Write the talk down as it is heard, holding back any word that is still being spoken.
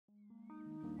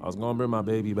I was gonna bring my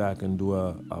baby back and do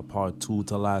a part 2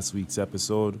 to last week's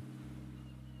episode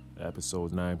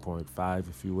 9.5,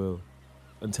 if you will,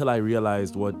 until I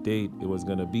realized what date it was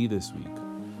gonna be this week.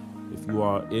 If you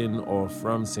are in or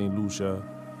from St. Lucia,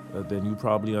 then you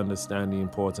probably understand the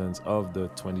importance of the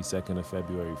 22nd of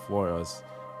February for us.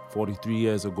 43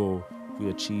 years ago,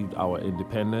 we achieved our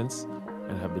independence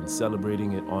and have been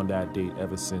celebrating it on that date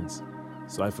ever since.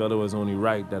 So I felt it was only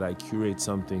right that I curate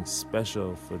something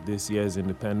special for this year's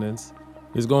independence.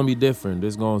 It's gonna be different.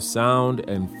 It's gonna sound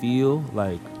and feel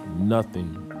like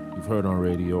nothing you've heard on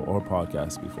radio or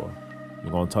podcasts before.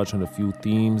 We're gonna touch on a few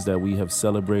themes that we have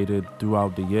celebrated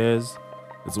throughout the years,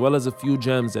 as well as a few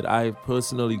gems that I've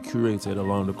personally curated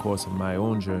along the course of my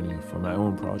own journey for my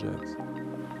own projects.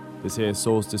 This here is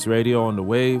Soulstice Radio on the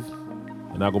Wave,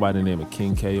 and I go by the name of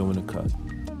King KO in the cut.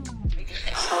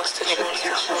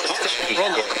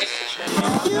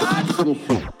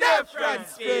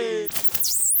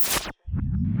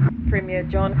 Premier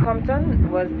John Compton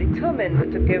was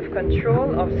determined to give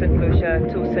control of St. Lucia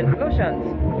to St. Lucians,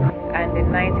 and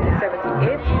in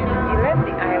 1978 he led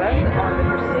the island on the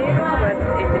crusade towards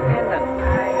independence.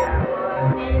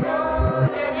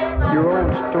 Your own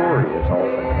story is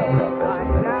often held up as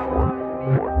a metaphor.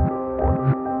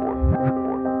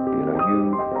 You know, you,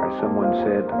 as someone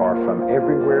said, are from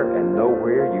everywhere and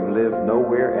nowhere. You live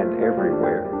nowhere and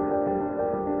everywhere.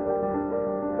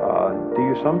 Do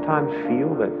you sometimes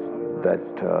feel that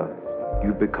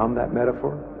you become that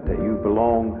metaphor, that you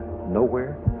belong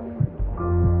nowhere?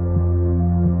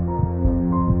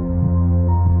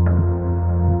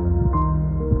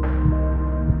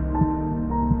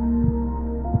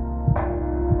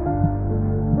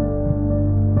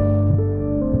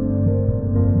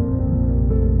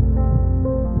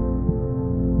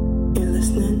 You're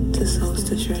listening to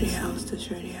Soulstice Radio. Soulstice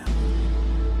Radio.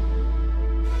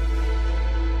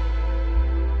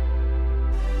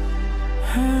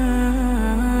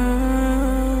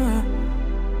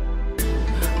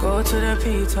 Go to the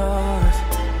P-Tours,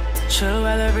 chill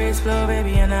while the breeze blow,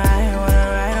 baby, and I wanna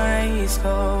ride on the East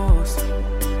Coast.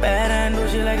 Bad and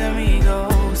bougie like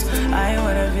amigos, I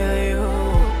wanna feel you.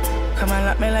 Come and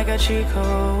lock me like a cheat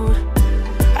code.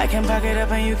 I can pack it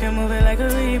up and you can move it like a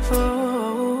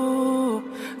repo.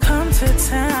 Come to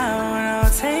town, I'll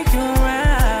take you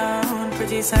around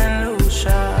pretty St.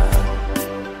 Lucia.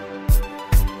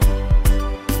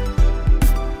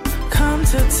 Come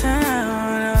to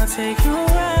town, I'll take you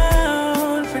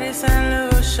around pretty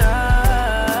St. Lucia.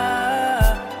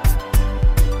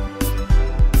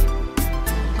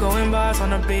 Going bars on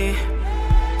the beach,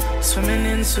 swimming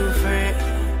in Soufrique,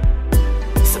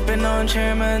 sipping on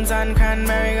Chairman's and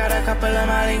cranberry. Got a couple of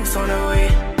my links on the way.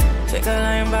 Take a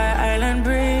line by island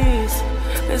breeze,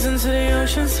 listen to the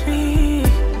ocean speak.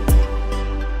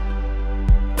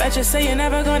 Bet you say you're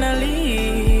never gonna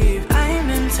leave. I'm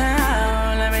in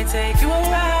town, let me take you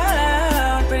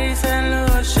around pretty St.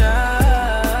 Lucia.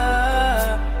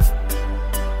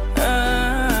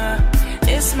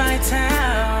 It's my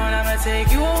town, I'ma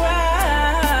take you around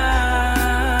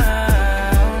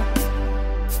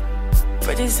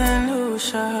pretty St.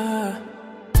 Lucia.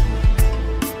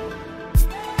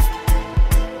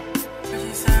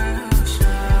 Pretty St.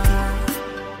 Lucia.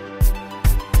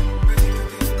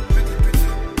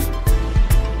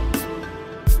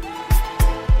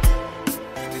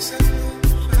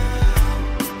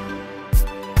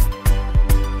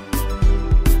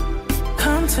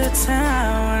 Come to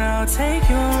town, I'll take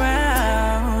you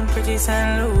around pretty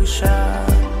St. Lucia.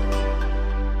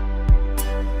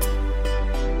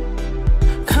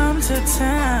 Come to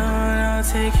town, I'll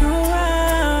take you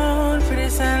around pretty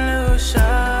St.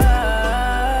 Lucia.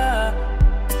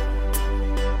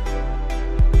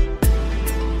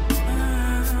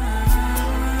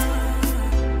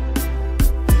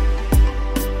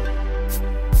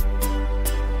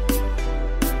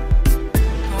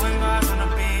 Going bars on the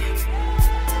beach,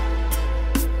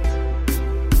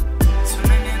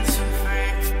 swimming in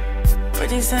Soufrique,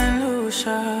 pretty St.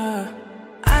 Lucia.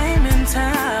 I'm in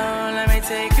town, let me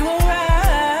take you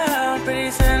around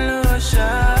pretty St.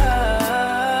 Lucia.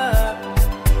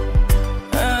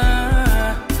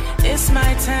 It's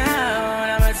my town,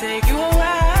 I'ma take you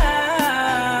around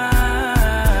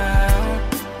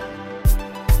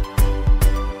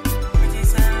pretty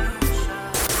St. Lucia.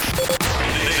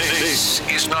 This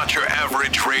is not your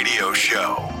average radio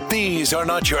show. These are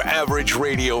not your average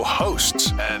radio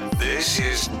hosts. And this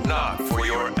is not for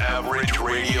your average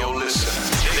radio listener.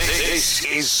 This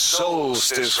is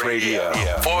Soulstice Radio.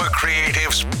 For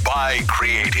creatives by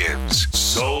creatives.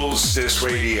 Soulstice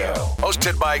Radio.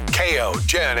 Hosted by KO,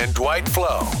 Jen, and Dwight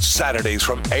Flo. Saturdays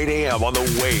from 8 a.m. on the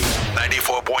Wave.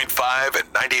 94.5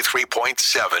 and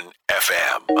 93.7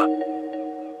 FM.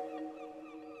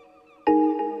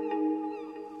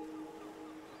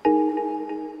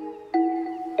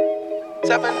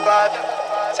 7-5,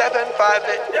 7-5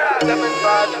 it,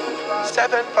 7-5,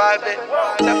 7-5 it,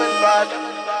 7-5,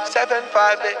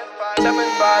 7-5 it, 7-5,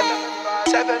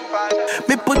 7-5.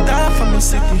 Me put down from the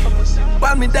city,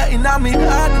 while me there in me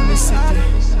hard in the city.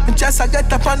 And just I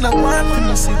get up on the one from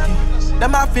the city.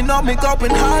 Them have to know me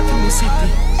going hard in the city.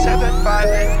 7-5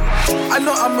 it. I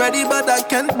know I'm ready, but I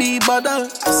can't be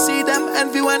bothered. I see them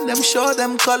envy when them show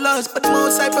them colors, but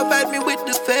most I provide me with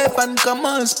the faith and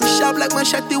commerce. Me sharp like my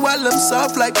shetty while I'm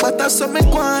soft like butter. So me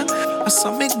one, I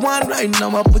saw me one right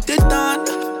now. I put it on.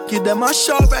 Give them a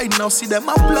show right now, see them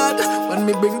a blood. When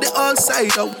me bring the all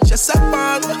side out, just a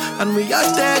bang, and we are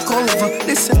take over.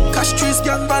 Listen, cash trees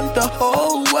gang run the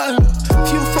whole world.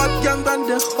 Few fat gang run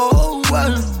the whole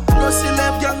world. Rossi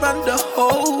left gang run the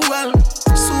whole world.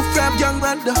 Soulstice gang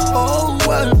run the whole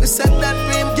world. We said that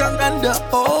dream gang run the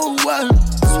whole world.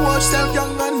 Swatch cell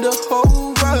gang run the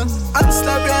whole world.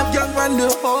 Instagram gang run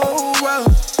the whole world.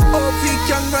 OP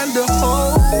gang run the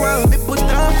whole world. Me put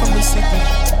down from the city.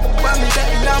 While me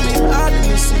letting down me hard in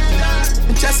the city.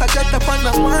 And just I get up on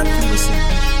the one in the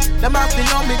city. Them have to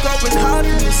know me going hard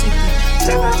in the city.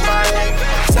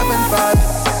 7-5, 7-5,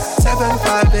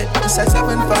 7-5 it. It's a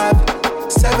 7-5,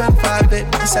 7-5 it.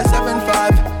 It's a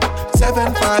 7-5,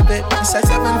 7-5 it. It's a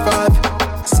 7-5,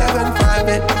 7-5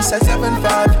 it. It's a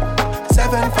 7-5,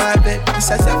 7-5 it. It's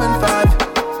a 7-5,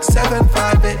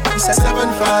 7-5 it. It's a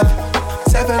 7-5,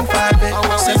 7-5 it.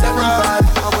 It's a 7-5,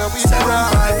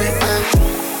 7-5 it.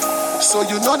 So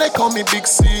you know they call me Big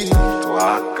C.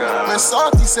 When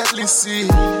Soulstice at Lissy.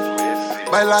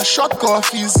 By la shot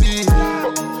coffee.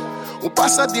 Ou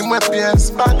passa di mwen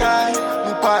pièce bagay.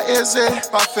 Nou pa eze,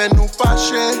 pa fe nou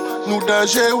fache. Nou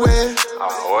danger we.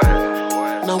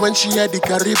 Now when she had the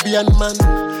Caribbean man,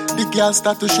 the girl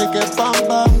start to shake it bam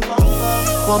bam.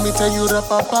 Want me tell you the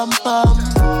pa pam pam.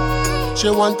 She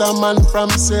want a man from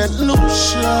St.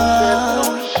 Lucia.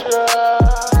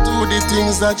 Do the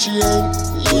things that she ain't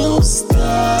used to.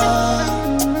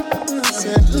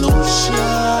 St. Lucia,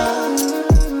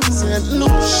 St.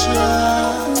 Lucia,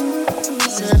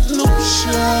 St.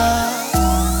 Lucia.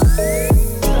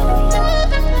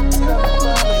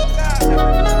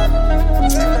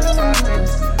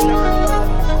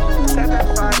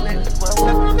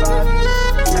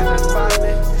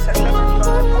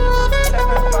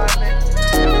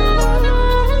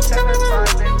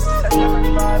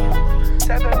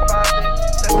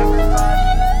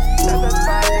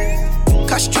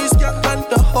 Cash trees gang run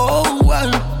the whole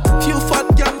world. Few fat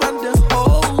gang run the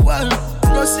whole world.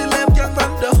 Rossi left gang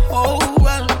run the whole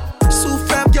world.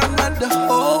 Soulstice gang run the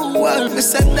whole world. We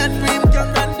said that dream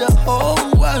gang run the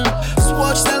whole world.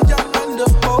 Swatch cell gang run the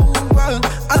whole world.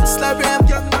 Instagram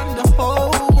gang run the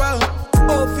whole world.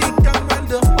 OV gang run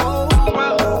the whole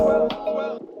world.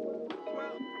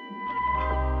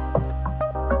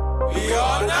 We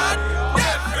are not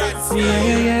different.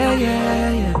 Yeah.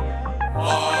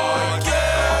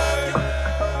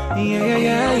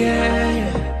 Yeah.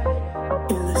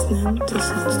 You're listening to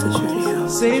Soulstice Radio.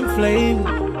 Same flame.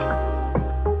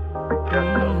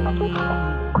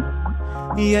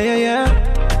 Yeah.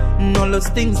 And all those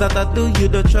things that I do, you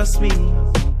don't trust me.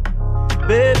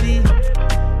 Baby,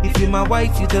 if you're my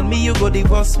wife, you tell me you go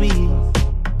divorce me.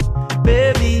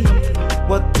 Baby,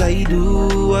 what I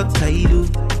do. What I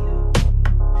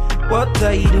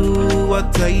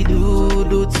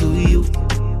do to you.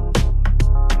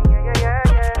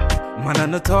 Man, I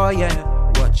no toy, yeah.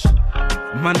 Watch.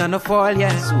 Man, I no fall,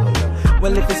 yeah.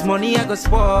 Well, if it's money, I go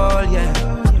spoil, yeah.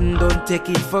 Don't take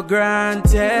it for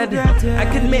granted. I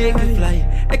can make it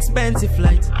fly. Expensive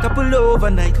flight. Couple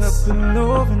overnights.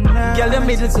 Girl, your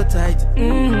middle so tight.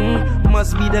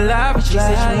 Must be the lavish. She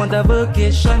said she want a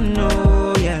vacation,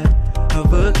 oh yeah. A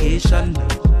vacation.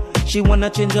 She wanna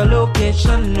change her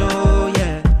location, oh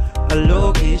yeah. A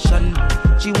location.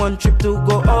 She want trip to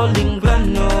go all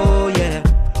England, oh yeah.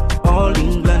 All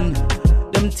England.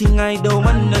 Them thing I don't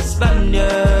understand,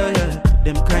 yeah.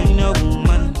 Them kind of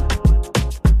woman.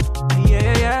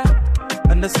 Yeah.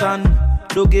 Understand,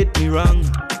 don't get me wrong.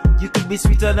 You could be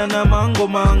sweeter than a mango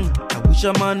man. I wish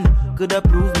a man could have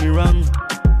proved me wrong.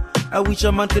 I wish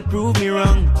a man could prove me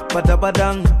wrong. Bada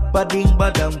badang, bading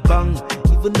badang bang.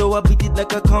 Even though I beat it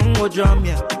like a Congo drum,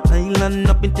 yeah. I ain't land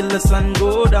up until the sun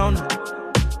go down.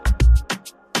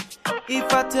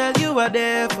 If I tell you I'm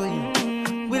there for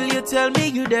you, Will you tell me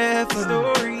you there for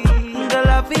me? Girl,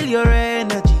 I feel your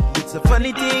energy. It's a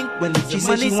funny thing when she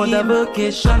says she want a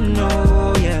vacation,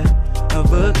 oh yeah, a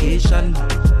vacation.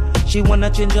 She wanna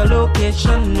change her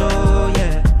location, oh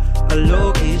yeah, a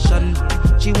location.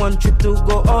 She want trip to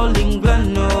go all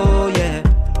England, oh yeah,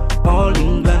 all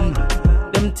England.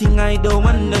 Them thing I don't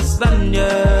understand,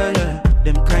 yeah, yeah.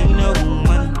 Them kind of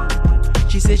woman.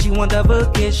 She say she want a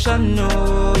vacation,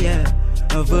 oh yeah,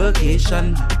 a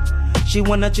vacation. She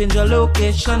wanna change her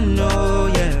location, oh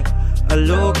yeah, a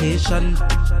location.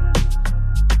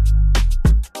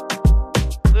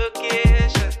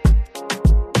 Location,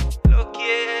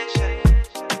 location.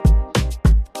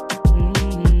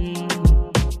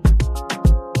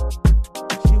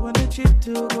 She wanna trip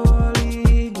to go all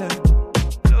England.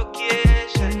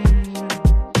 Location.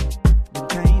 The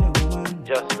kind of woman.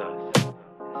 Just us.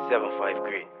 7-5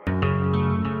 grade.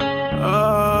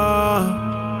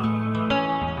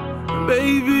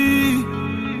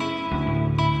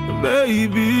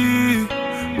 Baby,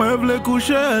 moi vle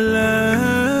coucher là,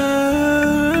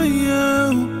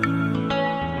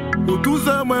 ou tout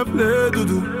ça moi vle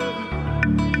doudou.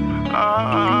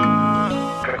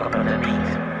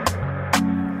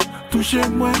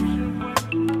 Touchez-moi,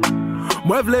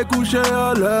 moi vle coucher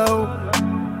là,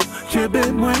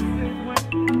 chebe moi,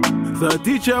 ça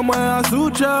dit moi à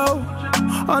sous-chao,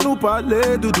 à nous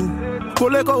parler doudou.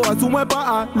 Kole ko wa sou mwen pa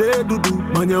ale doudou.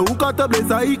 Manye ou ka te ble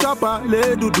sa I ka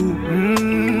pale doudou.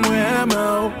 Mwen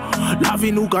ou la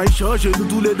vie nou ka change, nou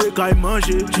tous les deux ka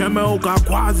manger. J'aime ou ka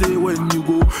croise when you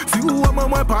go. Si ou mwen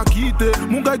mwen pa quitte,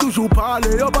 moun ka toujours parle.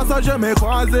 Yo pas ça jamais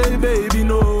croise, baby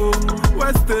no.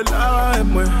 Reste là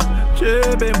mwen,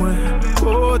 chebe mwen,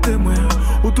 côté mwen.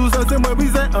 Ou tout ça c'est mwen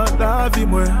brise en la vie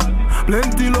mwen.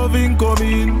 Plenty loving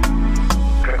coming,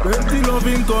 plenty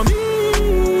loving coming.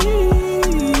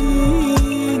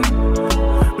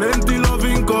 Plenty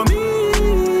loving coming,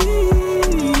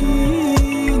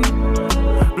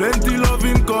 plenty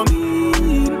loving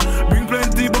coming, bring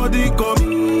plenty body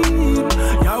coming,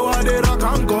 yawa de rock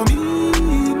and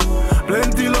coming,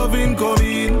 plenty loving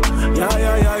coming, ya,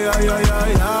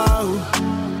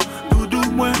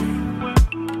 doudou mwen,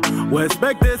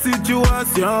 respect the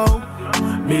situation,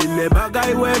 mais les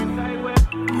bagay web,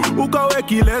 ou ka we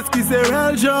ki les ki se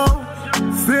real jan.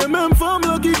 C'est même femme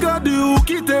là qui garde ou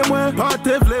quitte moi. Pas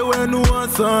te vle ouais nous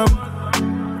ensemble.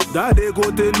 D'ade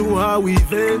côté nous à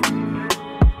wive.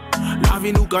 La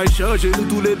vie nous ka changer, nous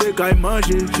tous les deux ka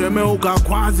manger. Jamais ou ka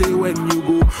croiser when you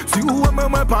go. Si ou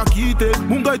même pas quitter,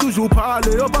 mon gars toujours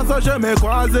parler. Au passage jamais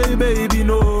croiser, baby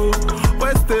no.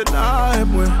 Reste là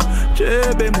moi,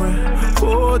 chebe moi,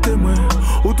 côté moi.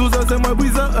 Ou tout ça c'est moi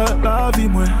brise la vie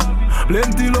moi.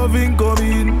 Plenty loving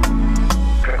coming,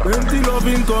 plenty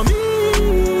loving coming.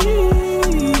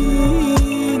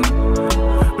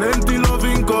 Plenty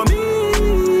loving coming,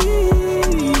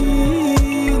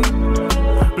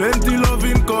 plenty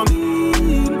loving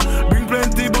coming, bring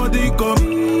plenty body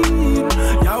coming,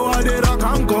 yawa de rock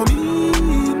and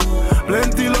coming,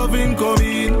 plenty loving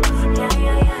coming,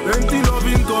 plenty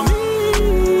loving coming,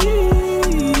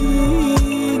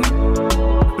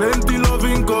 plenty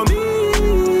loving coming,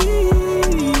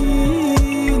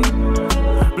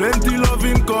 plenty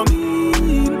loving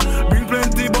coming, bring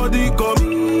plenty body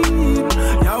coming,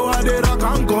 yawa de rock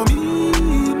and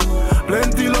coming,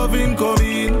 plenty loving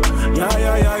coming, ya.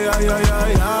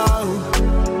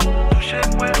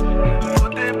 Touchez-moi,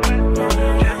 frottez-moi,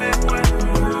 j'aimez-moi.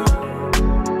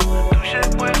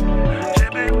 Touchez-moi,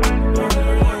 j'aimez-moi,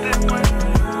 frottez-moi.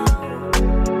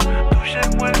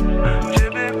 Touchez-moi,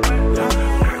 j'aimez-moi,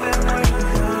 frottez-moi.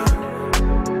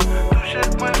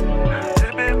 Touchez-moi,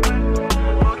 j'aimez-moi,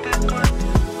 frottez-moi.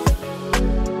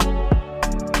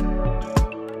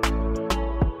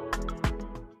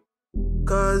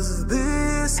 Cause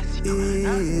this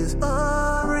is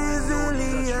a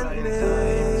resilient nation.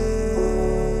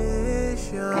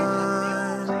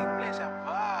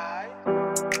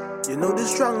 You know the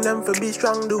strong them for be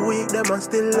strong, the weak them and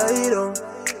still lie down.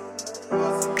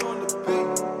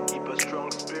 Keep a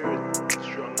strong spirit,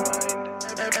 strong mind.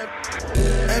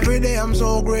 Every day I'm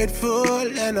so grateful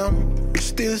and I'm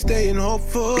still staying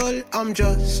hopeful. I'm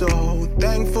just so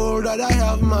thankful that I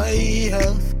have my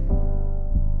health.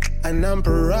 And I'm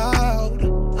proud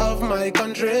of my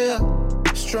country,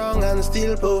 strong and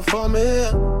still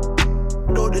performing.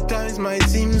 Though the times might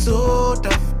seem so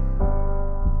tough.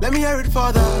 Let me hear it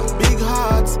for the big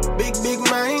hearts, big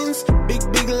minds,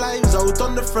 big lives out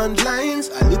on the front lines.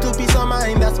 A little peace of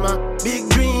mind, that's my big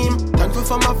dream. Thankful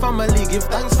for my family, give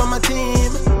thanks for my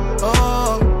team.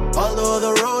 Oh, although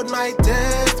the road might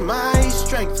test my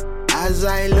strength, as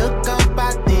I look up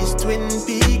at these twin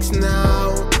peaks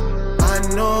now, I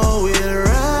know we'll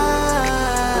rise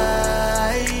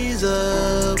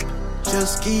up.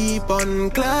 Just keep on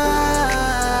climbing.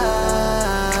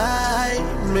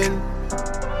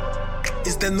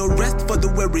 Is there no rest for the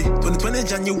weary? 2020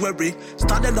 January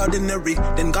started ordinary,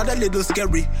 then got a little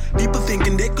scary. People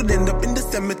thinking they could end up in the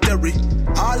cemetery.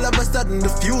 All of a sudden the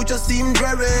future seemed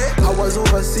dreary. I was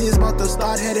overseas about to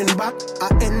start heading back. I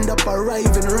end up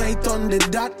arriving right on the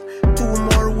dot. 2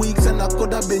 more weeks and I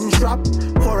could have been trapped.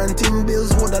 Quarantine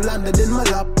bills would have landed in my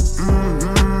lap.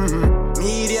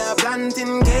 Media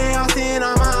planting chaos in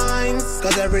our minds.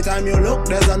 Cause every time you look,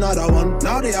 there's another one.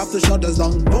 Now they have to shut us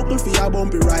down. Vocal for your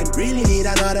bumpy ride. Really need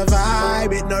another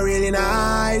vibe, it's not really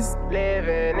nice.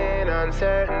 Living in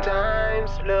uncertain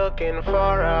times, looking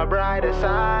for a brighter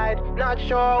side. Not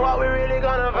sure what we're really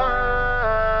gonna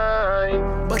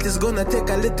find. But it's gonna take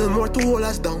a little more to hold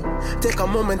us down. Take a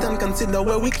moment and consider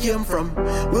where we came from.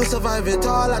 We'll survive it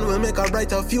all and we'll make a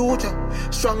brighter future.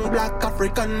 Strong black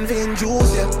African vein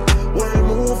juice, yeah. World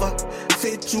mover,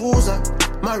 fit chooser.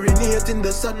 Marinate in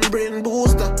the sun, brain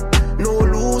booster. No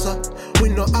loser, we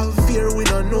no have fear, we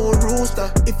no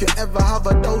rooster. If you ever have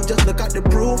a doubt, just look at the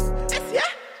proof. Yeah.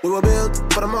 We were built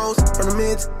for the most, from the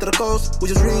mids to the coast. We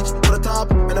just reach for the top,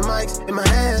 and the mic's in my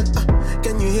hand.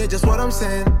 Can you hear just what I'm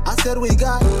saying? I said we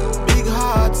got big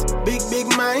hearts, big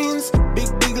minds,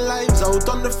 big lives out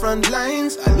on the front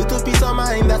lines. A little peace of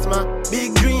mind, that's my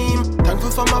big dream. Thankful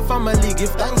for my family,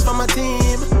 give thanks for my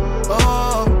team.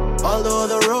 Oh, although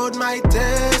the road might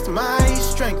test my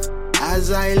strength,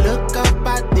 as I look up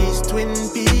at these Twin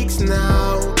Peaks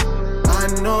now, I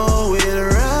know we'll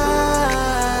rise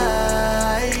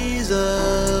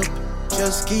up.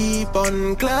 Just keep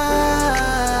on climbing.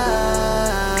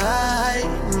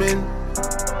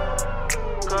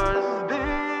 Cause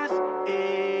this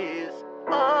is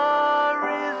a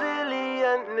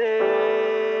resilient nation.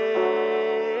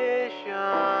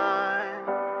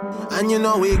 And you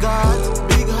know we got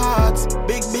big hearts,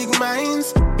 big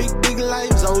minds, big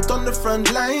lives out on the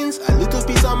front lines. A little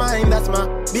peace of mind, that's my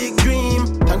big dream.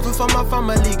 Thankful for my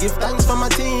family, give thanks for my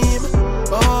team.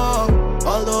 Oh,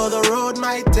 although the road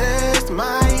might test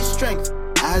my strength,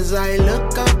 as I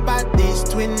look up at these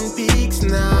Twin Peaks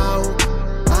now,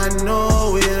 I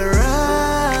know we'll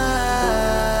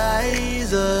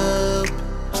rise up.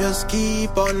 Just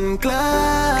keep on climbing.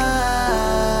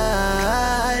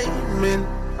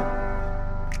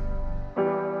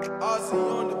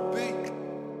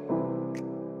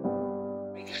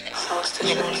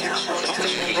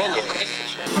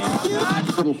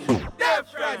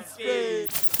 Different speed.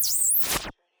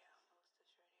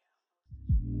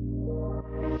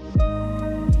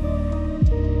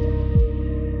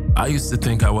 I used to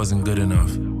think I wasn't good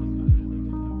enough,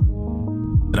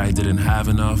 that I didn't have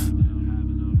enough,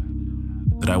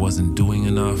 that I wasn't doing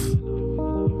enough.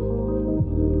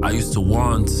 I used to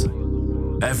want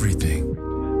everything,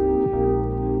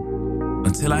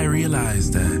 until I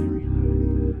realized that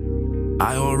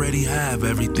I already have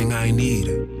everything I need.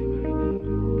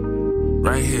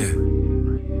 Right here,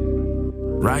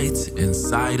 right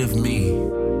inside of me,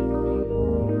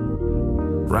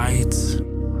 right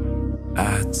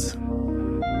at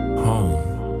home.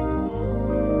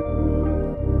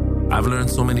 I've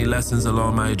learned so many lessons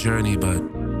along my journey, but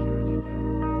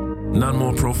none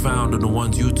more profound than the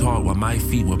ones you taught while my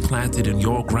feet were planted in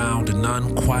your ground, and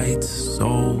none quite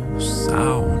so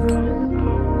sound.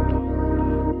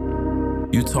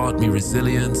 You taught me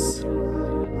resilience.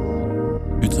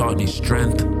 You taught me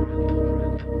strength.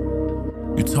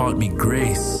 You taught me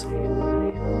grace.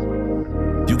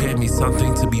 You gave me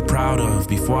something to be proud of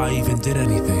before I even did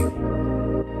anything.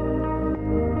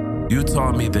 You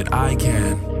taught me that I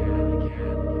can,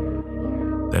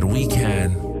 that we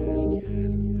can,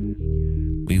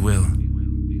 we will.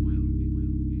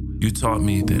 You taught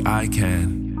me that I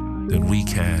can, that we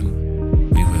can,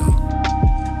 we will.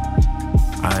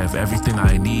 I have everything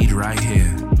I need right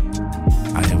here.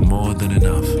 I have more than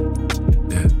enough.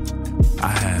 Yeah. I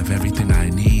have everything I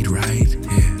need right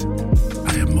here.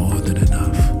 I have more than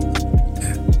enough.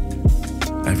 Yeah.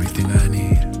 Everything I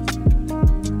need.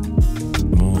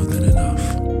 More than enough.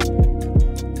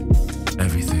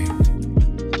 Everything.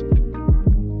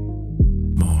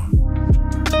 More.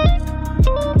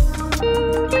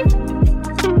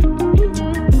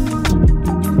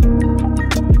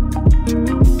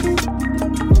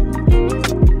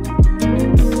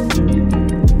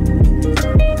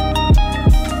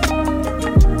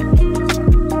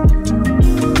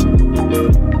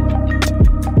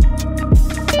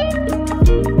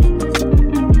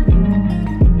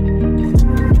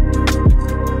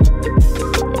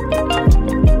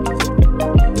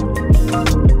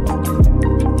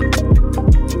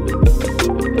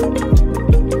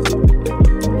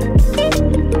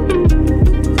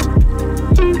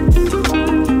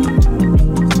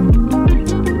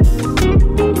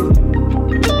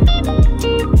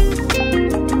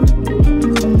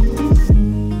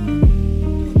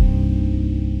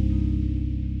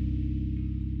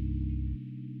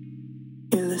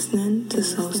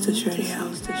 Soulstice Radio.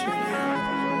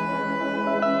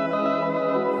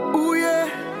 Oh yeah,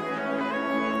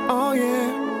 oh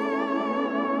yeah.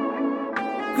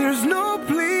 There's no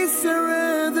place I'd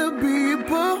rather be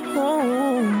but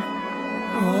home.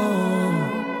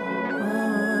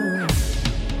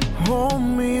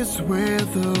 Home is where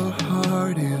the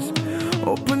heart is.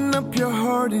 Open up your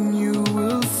heart and you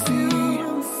will see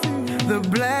the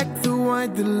black, the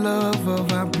white, the love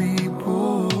of our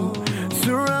people,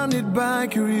 surrounded by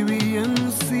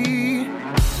Caribbean sea.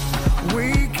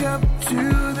 Wake up to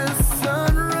the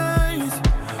sunrise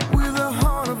with a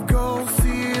heart of gold.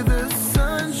 See the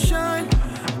sunshine,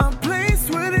 a place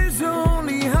where there's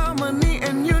only harmony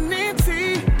and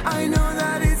unity. I know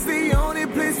that it's the only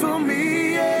place for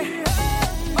me. Yeah.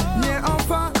 Near or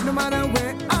far, no matter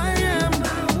where I am,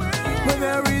 where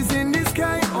there is in the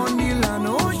sky, on the land,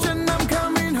 ocean, I'm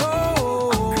coming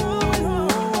home.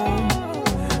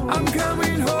 I'm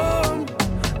coming home.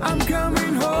 I'm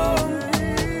coming home.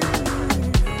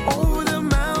 Over the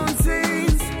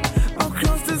mountains,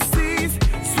 across the seas,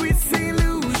 sweet St.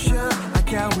 Lucia, I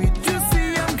can't wait to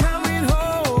see. I'm coming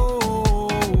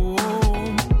home.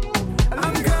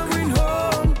 I'm coming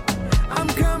home. I'm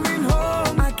coming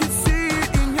home. I can see it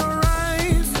in your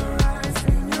eyes.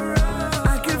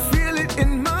 I can feel it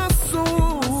in my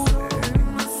soul.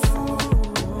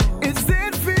 It's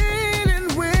that feeling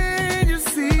when you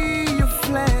see your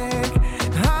flag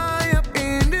high up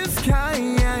in the sky.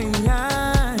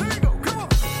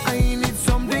 I need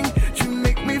something to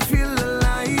make me feel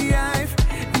alive.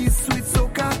 This sweet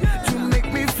soca to make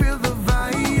me feel the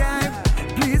vibe.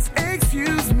 Please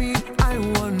excuse me, I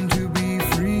want to be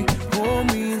free. Home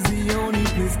is the only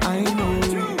place I know.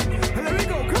 Let me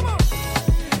go, come on.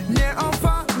 Near or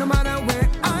far, no matter where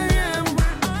I am,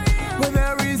 where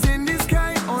there is in the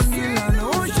sky, on the land,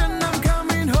 ocean, I'm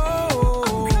coming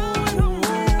home.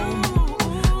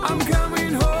 I'm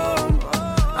coming home.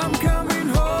 I'm coming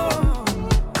home.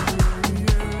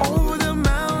 Over the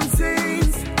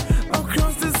mountains,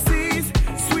 across the seas,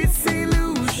 sweet St.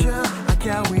 Lucia, I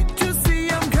can't wait to see.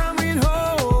 I'm coming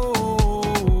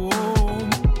home.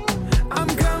 I'm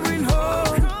coming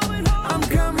home. I'm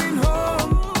coming home.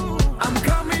 I'm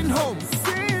coming home.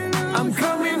 I'm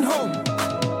coming home.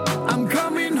 I'm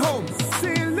coming home.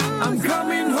 I'm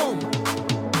coming home.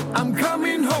 I'm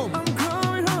coming home.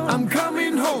 I'm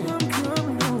coming home.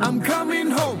 I'm coming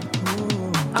home.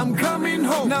 I'm coming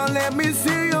home. Now let me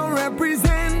see you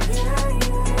represent.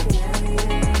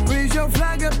 Raise your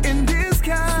flag up in the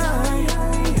sky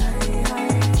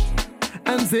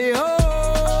and say,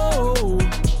 oh,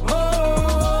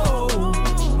 oh,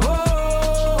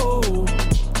 oh.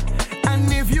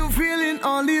 And if you're feeling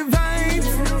all the vibes,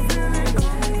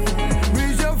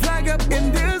 raise your flag up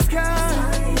in the sky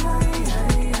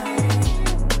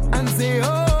and say,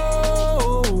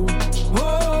 oh,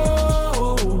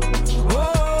 oh,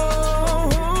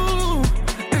 oh,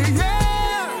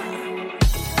 yeah.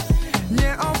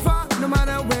 Near or far, no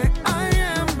matter where I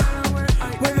am,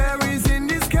 where there is in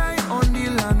the sky, on the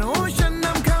land, ocean,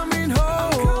 I'm coming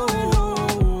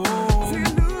home.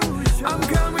 I'm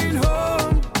coming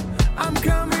home. I'm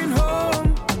coming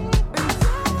home.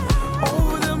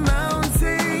 Over the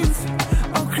mountains,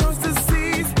 across the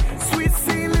seas, sweet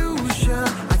St. Lucia,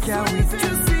 I can't wait to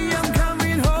see. I'm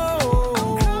coming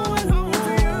home.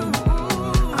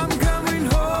 I'm coming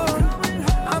home.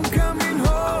 I'm coming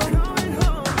home.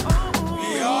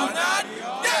 You're not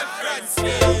different.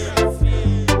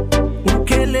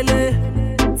 Ukelele,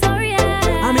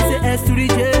 I'm in the S to the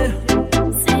J.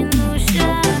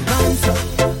 Dance,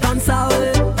 dance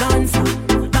away, dance,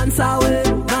 dance away,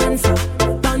 dance,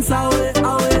 dance away,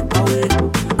 away, away.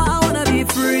 I wanna be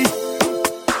free,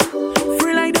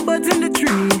 free like the birds in the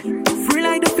tree, free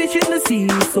like the fish in the sea,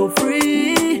 so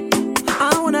free. I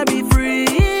wanna be free.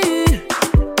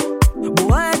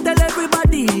 Boy, I tell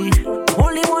everybody,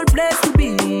 only one place to be.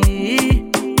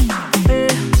 Eh.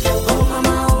 Oh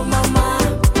mama,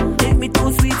 take me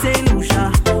to sweet St.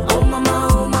 Lucia. Oh mama,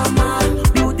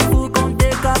 beautiful, come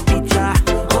take a picture.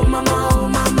 Oh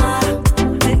mama,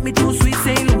 take me to sweet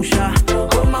St. Lucia.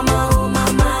 Oh mama,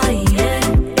 yeah.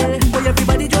 Boy,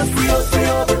 everybody just free up.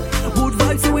 Good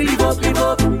vibes, so we live up.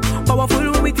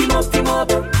 Powerful when we team up.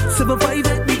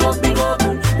 758, big up.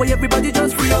 Boy, everybody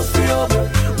just free up.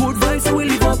 Good vibes, so we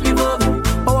live up.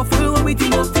 Powerful when we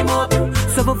team up.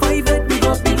 758, big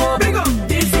up.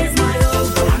 This is my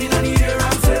home. Honey, honey, here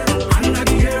I'm set. Honey,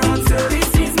 honey, here I'm set.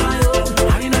 This is my home.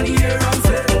 Honey, honey, here I'm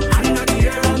set. Honey, honey,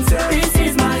 here I'm set. This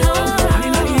is my home. Honey,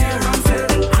 honey, here I'm set.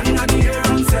 Honey, honey, here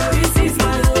I'm set. This is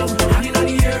my home. Honey,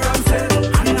 honey, here I'm set.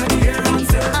 Honey, honey, here I'm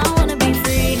set. I wanna be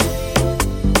free,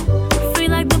 free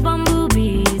like the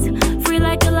bumblebees, free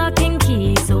like the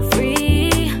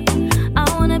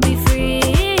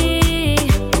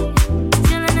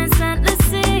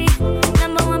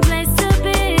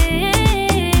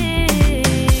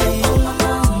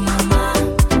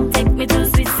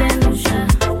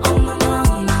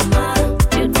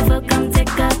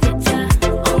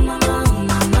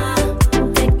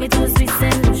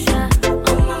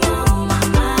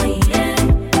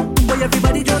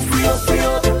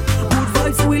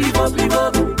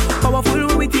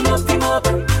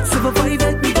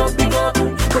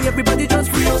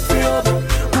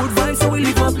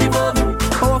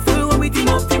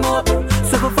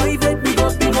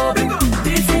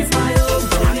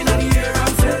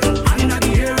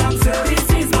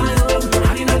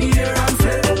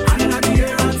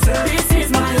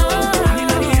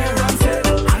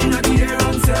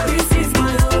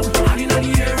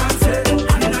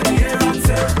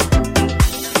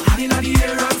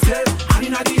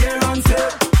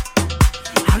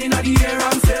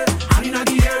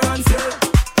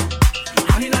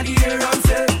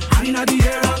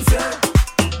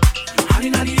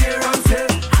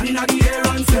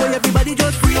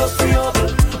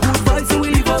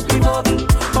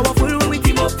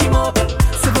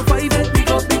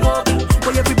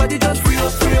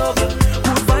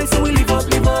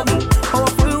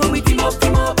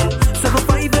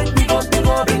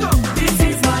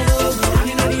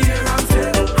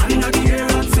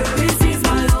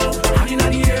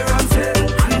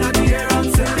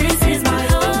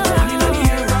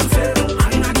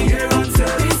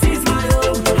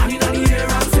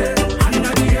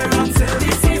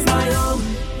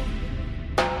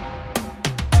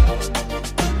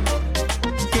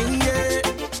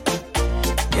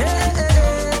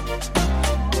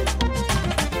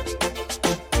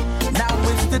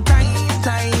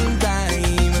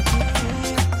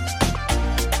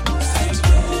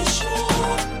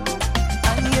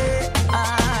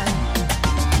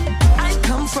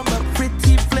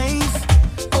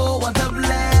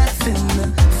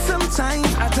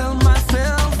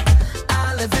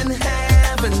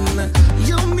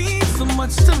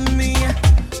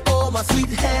a sweet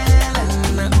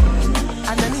Helen.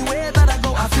 And anywhere that I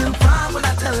go, I feel proud when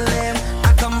I tell them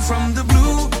I come from the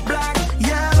blue, black,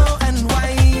 yellow, and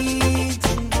white.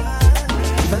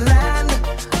 The land,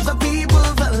 the people,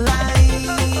 the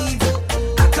light.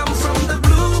 I come from the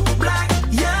blue, black,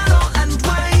 yellow, and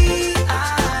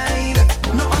white.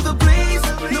 No other place,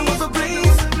 no other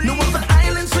place, no other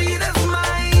island sweet as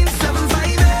mine.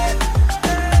 758,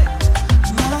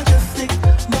 majestic,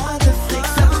 majestic.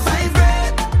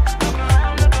 758,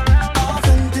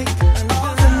 authentic,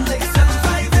 authentic.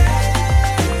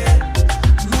 758,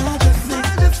 majestic,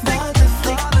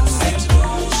 majestic.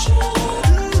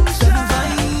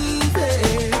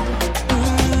 758.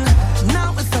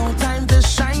 Now it's our time to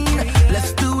shine.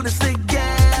 Let's do this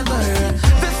together.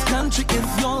 This country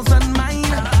is yours and mine.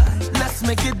 Let's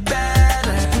make it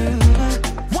better.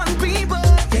 One people,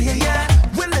 yeah, yeah, yeah,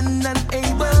 willing and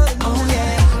able. Oh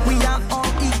yeah, we are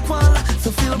all equal.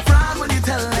 So feel proud when you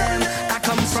tell them I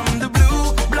come from the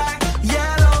blue, black,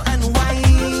 yellow, and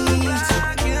white.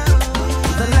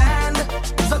 The land,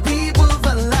 the people,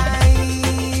 the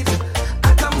light. I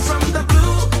come from the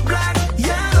blue, black,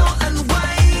 yellow, and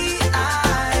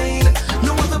white.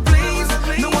 No other place,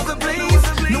 no other place,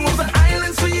 no other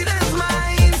island sweet as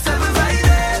mine.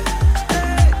 758,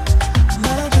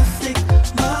 majestic,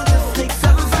 majestic.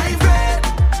 758,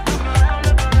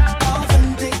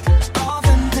 authentic,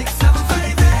 authentic.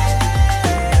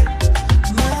 758,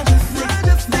 majestic,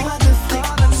 majestic.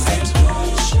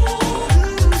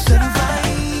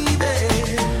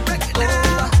 758, break it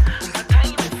down.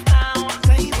 Time is now,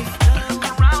 time is now. Look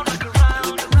around, look around,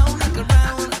 look around, look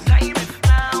around. Time is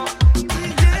now.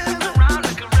 Look around,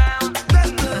 look around.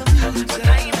 Time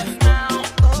is now.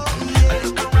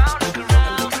 Look around, look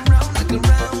around, look around, look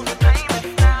around. Time is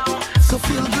now. So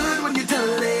feel good when you tell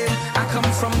them I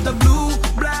come from the blue,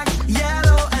 black,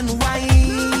 yellow, and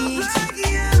white.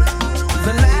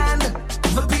 The land,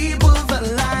 the people, the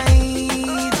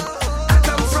light. I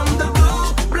come from the blue,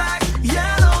 black,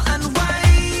 yellow, and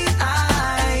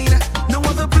white. No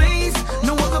other place,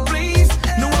 no other place,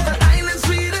 no other island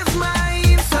sweet as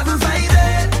mine.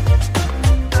 758,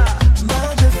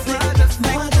 majestic,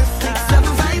 majestic.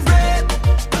 758,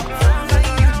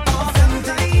 authentic,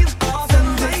 authentic.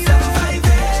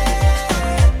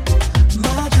 758,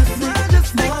 majestic,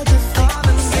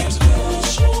 majestic.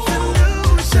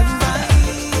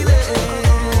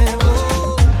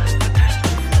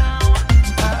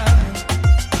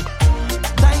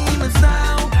 758, time is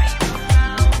now,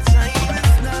 time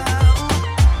is now.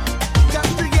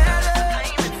 Come together,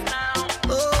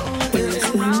 You're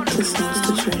listening to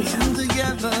Soulstice Radio. come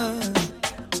together.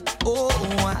 Oh,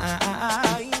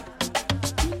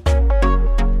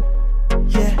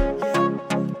 Yeah.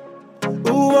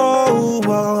 Whoa,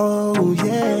 whoa,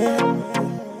 yeah.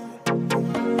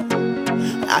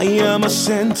 I am a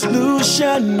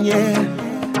solution, yeah.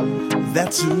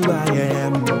 That's who I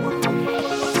am.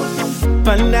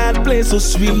 Find that place so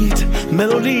sweet,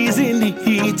 melodies in the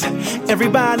heat.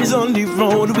 Everybody's on the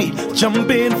road, we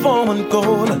jumping for one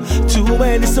goal. To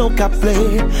where the soca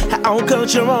play, our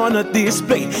culture on a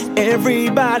display.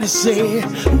 Everybody say,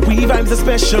 we vibes a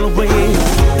special way.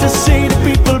 To see the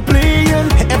people playing,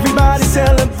 everybody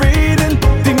celebrating.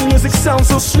 The music sounds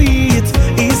so sweet,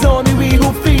 it's only we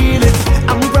who feel it.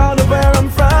 I'm proud of where I'm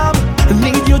from, I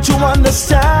need you to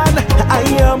understand. I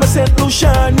am a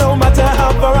solution, no matter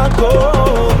how far I go.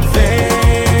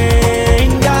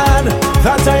 Thank God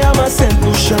that I am a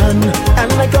solution,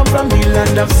 and I come from the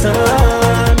land of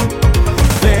sun.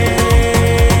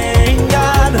 Thank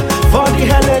God for the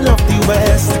Helen of the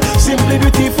West, simply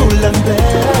beautiful and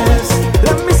blessed.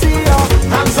 Let me see your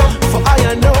hands up for I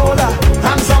and Ola.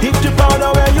 Hands up if you're proud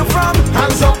of where you're from.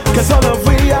 Hands up, cause all of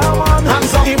we are one.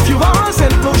 Hands up if you are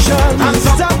solution. Hands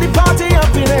up, start the party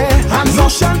up in there. Hands up,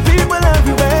 Lucian people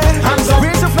everywhere. Hands up,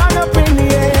 raise a flag up in the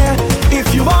air.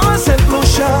 If you are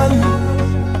solution,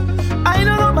 I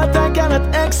don't know but I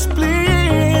cannot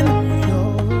explain.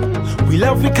 We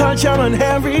love the culture and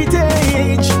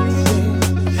heritage.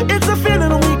 It's a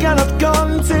feeling we cannot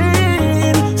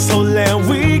contain. So let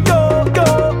we go, go.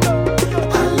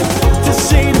 To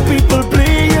see the people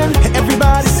playing,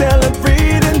 everybody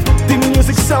celebrating. The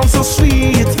music sounds so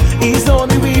sweet, it's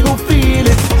only we who feel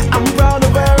it. I'm proud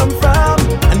of where I'm from,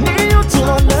 I need you to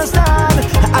understand.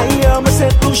 I am a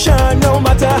solution, no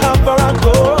matter how far I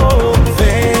go.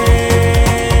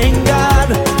 Thank God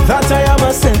that I am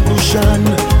a solution,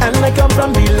 and I come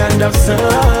from the land of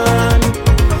sun.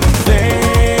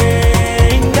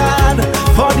 Thank God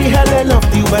for the Helen of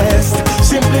the West,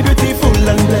 simply beautiful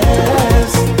and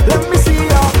blessed. Let me see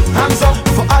your hands up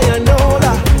for I and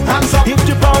Ola. Hands up if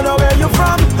you're proud of where you're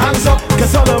from. Hands up,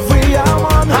 cause all of we are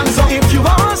one. Hands up if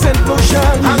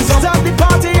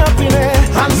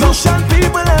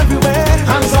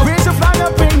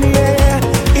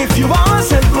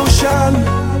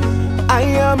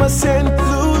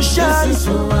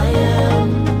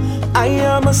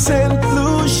a St.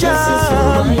 Lucian. This is who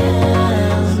I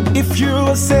am. If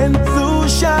you're a St.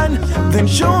 Lucian, then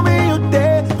show me you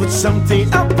there. Put something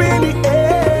up in the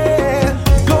air.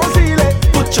 Go feel it.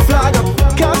 Put your flag up.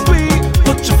 Caspi,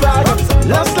 put your flag up.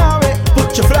 Last Larry,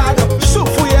 put your flag up.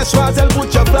 Souffouye Swazel,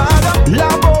 put your flag up.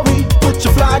 Labori, put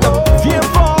your flag up. Viens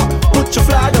fort, put your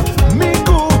flag up.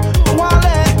 Miku,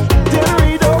 Wale,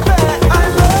 Delrido, I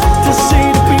love to see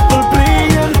the people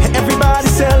playing. Everybody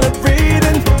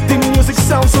celebrating. The music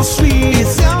sounds so sweet.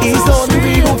 It's only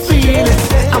we who feel it.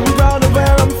 I'm proud of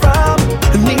where I'm from.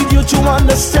 I need you to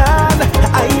understand.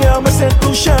 I am a St.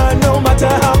 Lucian, no matter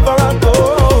how far I go.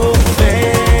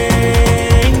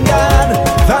 Thank God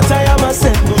that I am a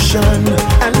St. Lucian,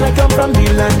 and I come from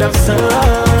the land of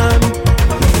sun.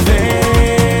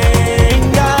 Thank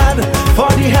God for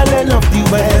the Helen of the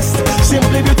West,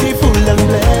 simply beautiful and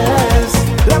blessed.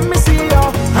 Let me see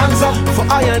your hands up, for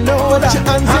I know that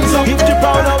hands up. If you're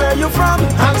proud of where you're from,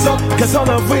 hands up, cause all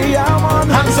of we are one.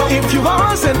 Hands up. If you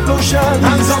are St. Lucian,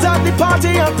 hands up. Start the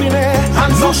party up in air.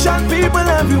 Hands up. Lucian people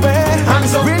everywhere,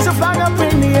 hands up. Raise a flag up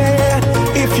in the air.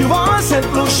 If you are St.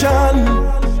 Lucian.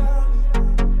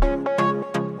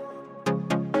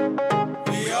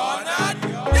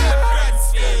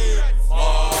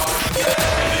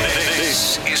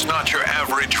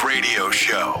 Radio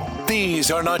show. These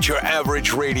are not your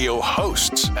average radio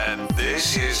hosts, and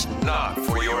this is not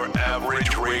for your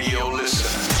average radio listener.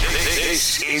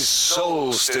 This is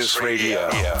Soulstice Radio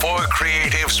for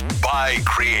creatives by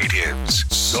creatives.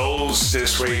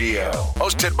 Soulstice Radio,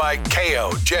 hosted by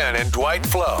KO, Jen, and Dwight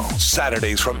Flo.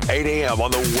 Saturdays from 8 a.m.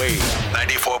 on the Wave,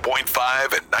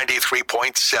 94.5 and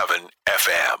 93.7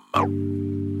 FM.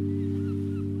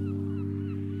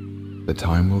 The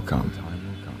time will come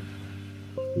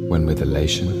when with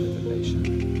elation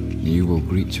you will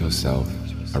greet yourself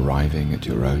arriving at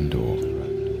your own door,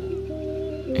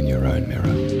 in your own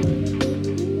mirror,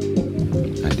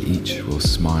 and each will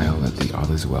smile at the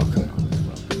other's welcome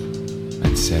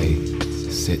and say,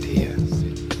 sit here,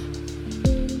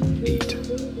 eat.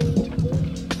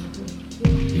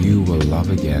 You will love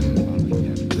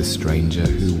again the stranger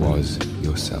who was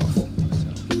yourself.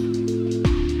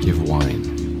 Give wine,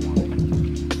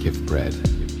 give bread,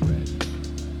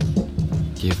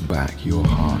 give back your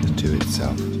heart to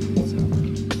itself,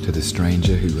 to the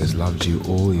stranger who has loved you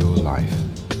all your life,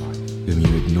 whom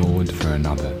you ignored for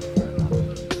another,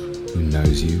 who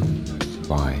knows you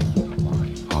by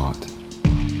heart.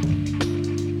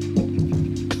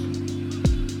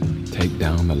 Take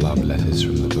down the love letters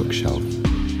from the bookshelf,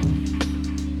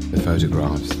 the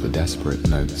photographs, the desperate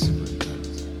notes.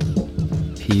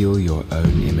 Peel your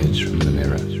own image from the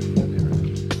mirror.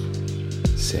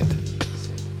 Sit.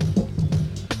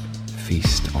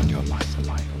 Feast on your life.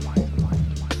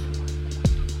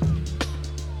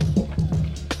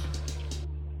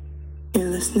 You're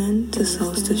listening to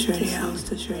Soulstice Radio.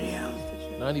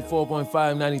 94.5,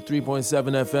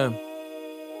 93.7 FM.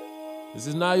 This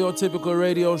is not your typical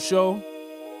radio show.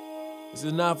 This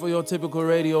is not for your typical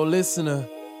radio listener.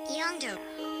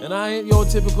 And I ain't your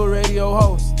typical radio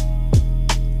host.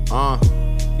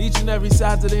 Each and every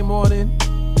Saturday morning.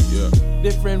 Yeah.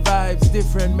 Different vibes,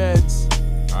 different meds.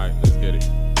 Alright, let's get it.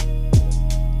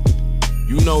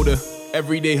 You know the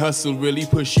everyday hustle really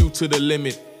push you to the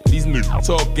limit. These niggas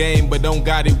talk game but don't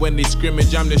got it when they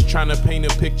scrimmage. I'm just trying to paint a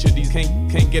picture. These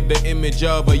can't get the image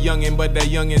of a youngin', but that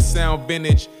youngin' sound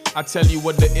vintage. I tell you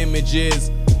what the image is.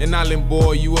 An island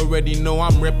boy, you already know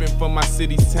I'm reppin' for my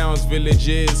cities, towns,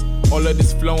 villages. All of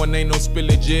this flowing ain't no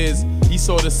spillages. He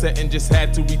saw the set and just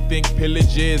had to rethink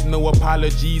pillages. No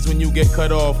apologies when you get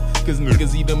cut off, cause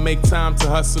niggas either make time to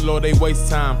hustle or they waste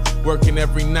time. Working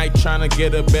every night trying to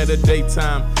get a better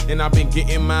daytime. And I've been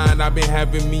getting mine, I've been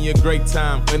having me a great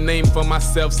time. A name for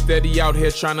myself, steady out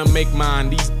here trying to make mine.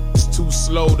 These too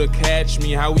slow to catch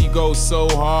me. How we go so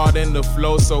hard and the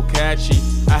flow so catchy.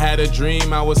 I had a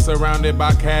dream, I was surrounded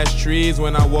by cash trees.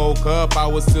 When I woke up, I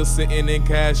was still sitting in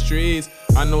cash trees.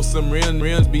 I know some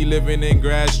reals be living in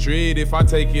Grass Street. If I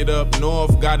take it up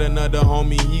north, got another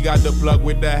homie, he got the plug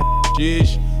with that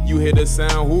shish. You hear the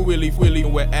sound, who really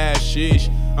with ass shish?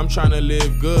 I'm trying to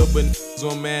live good, but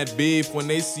on mad beef when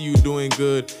they see you doing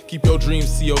good. Keep your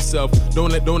dreams to yourself.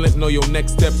 Don't let know your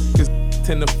next step, cause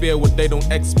tend to fear what they don't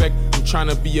expect. I'm trying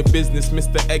to be a business,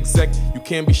 Mr. Exec. You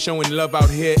can't be showing love out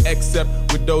here except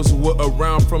with those who were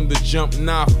around from the jump.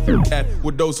 Nah, f that.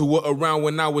 With those who were around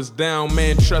when I was down,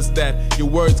 man, trust that. Your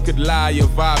words could lie, your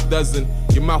vibe doesn't.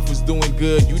 Your mouth was doing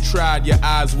good, you tried, your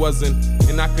eyes wasn't.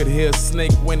 And I could hear a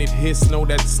snake when it hissed. Know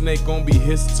that snake gon' be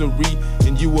history.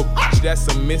 And you a bitch,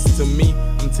 that's a miss to me.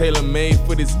 I'm tailor-made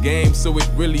for this game, so it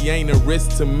really ain't a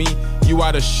risk to me. You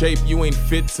out of shape, you ain't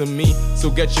fit to me. So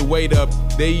get your weight up.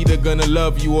 They either gonna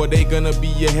love you or they gonna be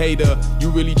your hater.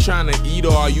 You really tryna eat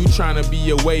or are you tryna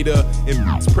be a waiter?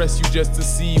 And press you just to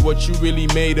see what you really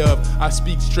made of. I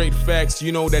speak straight facts,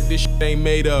 you know that this shit ain't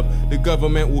made up. The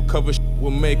government will cover shit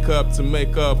with makeup to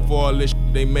make up for all this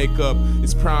shit they make up.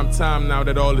 It's prime time now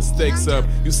that all the stakes up.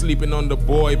 You sleeping on the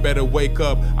boy, better wake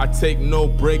up. I take no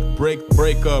break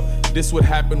up. This would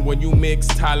happen when you mix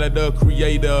Tyler the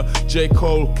Creator, J.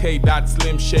 Cole, K. Dot,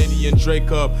 Slim Shady, and Drake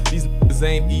up. These niggas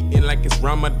ain't eating like it's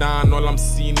Ramadan. All I'm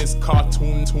seeing is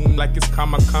cartoon like it's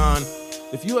Comic-Con.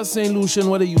 If you are St. Lucian,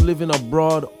 whether you living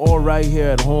abroad or right here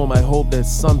at home, I hope that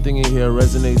something in here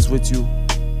resonates with you.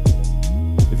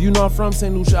 If you're not from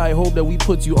St. Lucia, I hope that we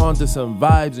put you onto some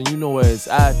vibes and you know where it's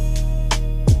at.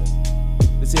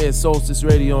 This here is Soulstice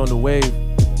Radio on the wave.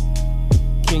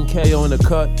 King KO in the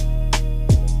cut.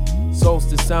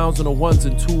 Soulstice sounds on the ones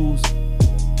and twos.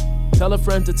 Tell a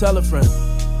friend to tell a friend.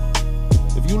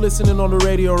 If you listening on the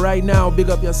radio right now, big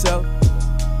up yourself.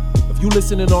 If you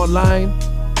listening online,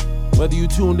 whether you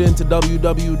tuned in to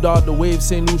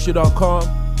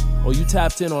www.thewavestlucia.com or you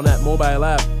tapped in on that mobile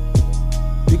app,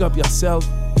 big up yourself.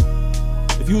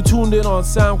 If you tuned in on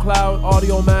SoundCloud,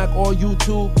 Audio Mac, or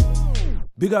YouTube,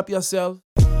 big up yourself.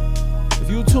 If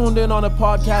you tuned in on a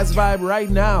podcast vibe right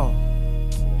now,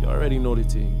 you already know the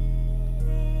thing.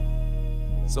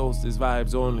 Soulstice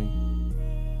vibes only.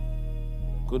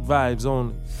 Good vibes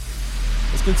only.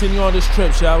 Let's continue on this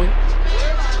trip, shall we?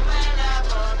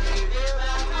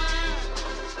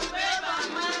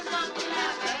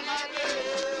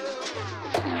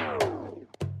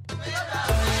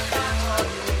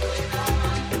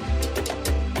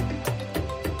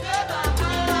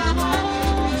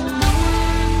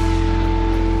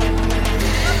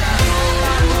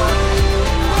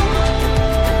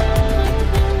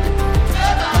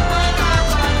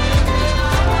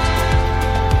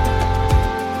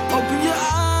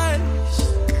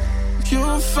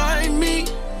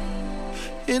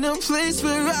 In a place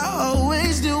where I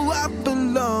always knew I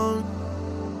belong.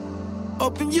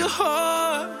 Open your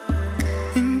heart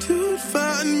and you'll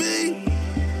find me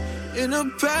in a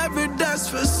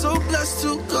paradise we're so blessed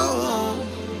to go home.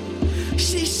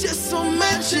 She's just so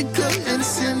magical and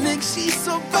cynic. She's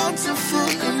so bountiful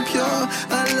and pure.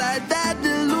 A light that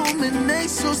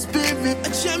illuminates your spirit. A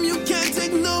gem you can't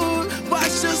ignore.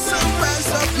 Watch the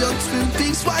sunrise up your Twin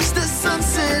Peaks. Watch the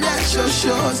sunset at your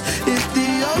shores. If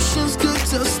the oceans could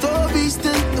tell stories,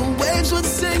 then the waves would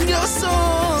sing your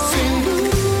song. Sing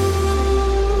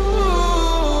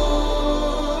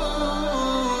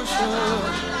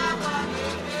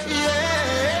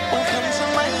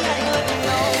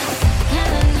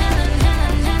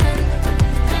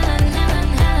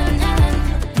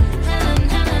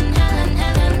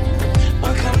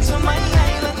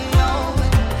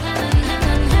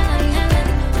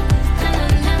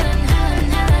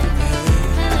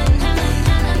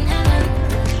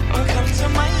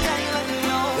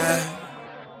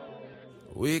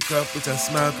Wake up with a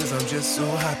smile cause I'm just so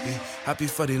happy. Happy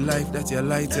for the life that your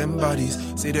light embodies.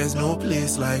 Say there's no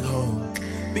place like home.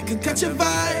 We can catch a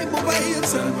vibe over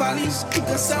hills and valleys. Cook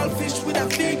a saltfish with a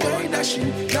figure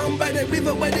dashing. Down by the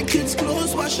river where the kids'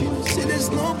 clothes washing. Say there's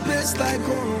no place like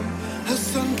home. Her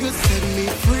sun could set me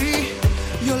free.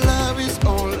 Your love is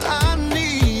all I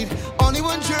need. Only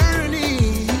one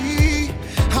journey.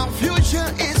 Our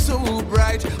future is so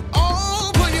bright.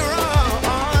 Open your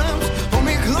arms. Hold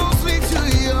me closely to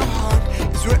your heart.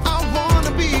 It's where I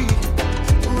wanna be.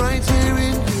 Right here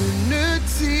in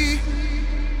unity.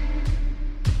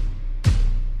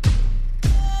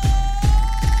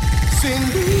 Sing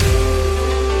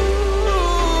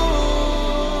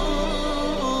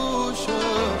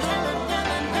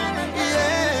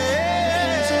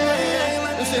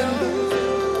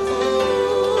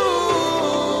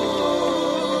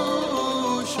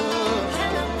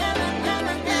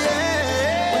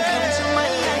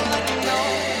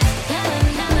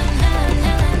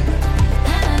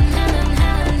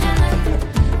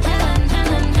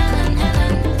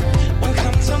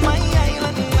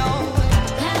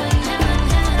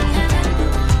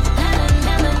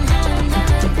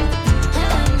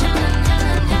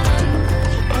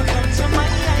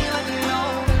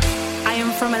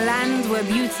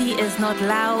is not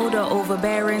loud or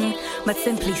overbearing, but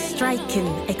simply striking,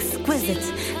 exquisite,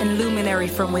 and luminary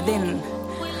from within.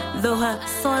 Though her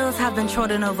soils have been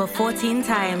trodden over 14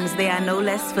 times, they are no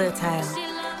less fertile.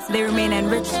 They remain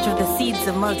enriched with the seeds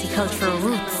of multicultural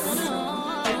roots.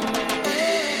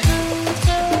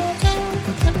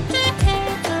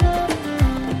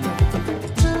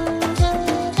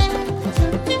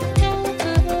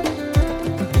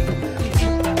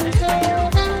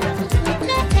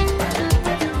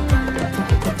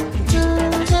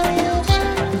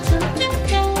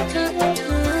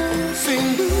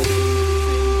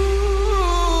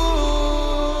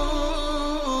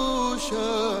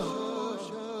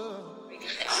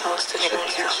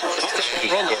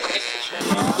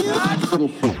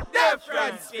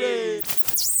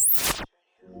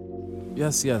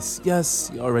 Yes,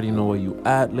 you already know where you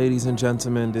at, ladies and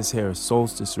gentlemen. This here is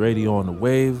Soulstice Radio on the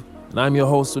Wave. And I'm your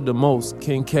host with the most,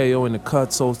 King KO in the cut,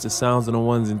 Soulstice sounds on the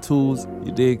ones and twos.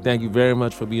 You dig? Thank you very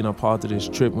much for being a part of this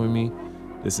trip with me.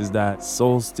 This is that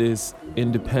Soulstice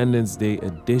Independence Day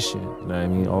edition. You know what I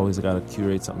mean? Always gotta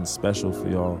curate something special for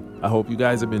y'all. I hope you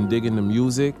guys have been digging the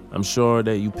music. I'm sure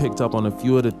that you picked up on a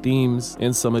few of the themes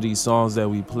in some of these songs that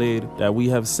we played that we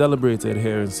have celebrated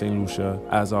here in St. Lucia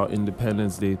as our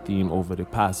Independence Day theme over the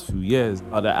past few years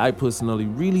that I personally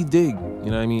really dig.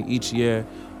 You know what I mean? Each year,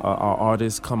 our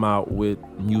artists come out with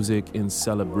music in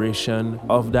celebration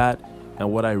of that.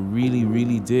 And what I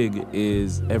really dig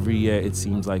is every year it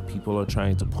seems like people are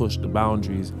trying to push the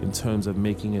boundaries in terms of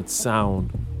making it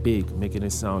sound big, making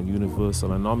it sound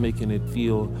universal, and not making it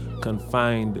feel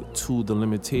confined to the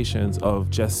limitations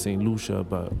of just St. Lucia,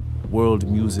 but world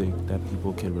music that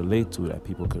people can relate to, that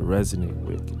people can resonate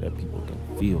with, that people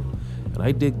can feel. And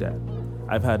I dig that.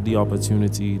 I've had the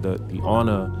opportunity, the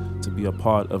honor to be a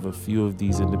part of a few of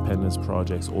these independence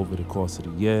projects over the course of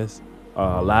the years.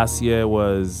 Last year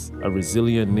was A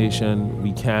Resilient Nation,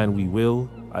 We Can, We Will.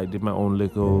 I did my own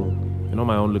little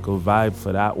vibe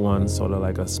for that one, sort of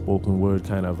like a spoken word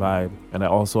kind of vibe. And I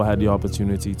also had the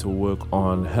opportunity to work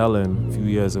on Helen a few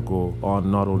years ago, on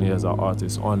not only as an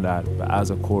artist on that, but as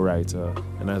a co-writer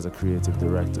and as a creative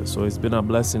director. So it's been a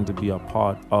blessing to be a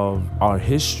part of our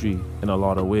history in a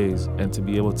lot of ways, and to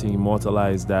be able to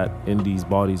immortalize that in these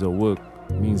bodies of work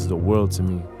means the world to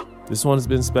me. This one's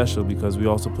been special because we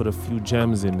also put a few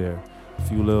gems in there, a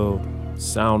few little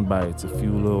sound bites, a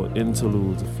few little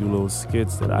interludes, a few little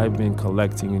skits that I've been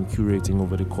collecting and curating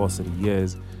over the course of the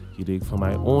years, you dig, for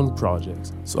my own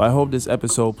projects. So I hope this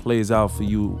episode plays out for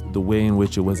you the way in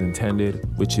which it was intended,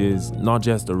 which is not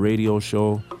just a radio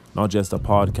show, not just a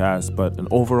podcast, but an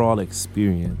overall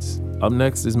experience. Up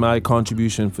next is my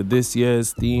contribution for this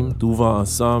year's theme, Duva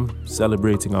Assam,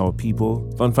 celebrating our people.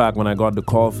 Fun fact, when I got the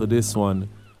call for this one,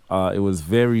 it was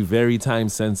very time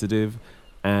sensitive,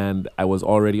 and I was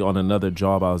already on another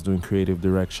job. I was doing creative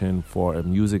direction for a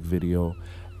music video,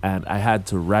 and I had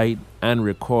to write and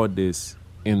record this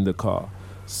in the car.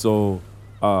 So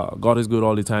God is good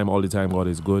all the time God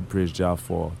is good. Praise Jah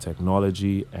for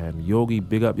technology. And Yogi,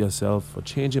 big up yourself for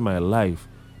changing my life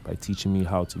by teaching me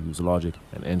how to use Logic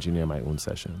and engineer my own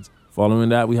sessions. Following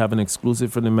that, we have an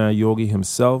exclusive from the man Yogi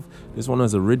himself. This one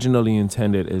was originally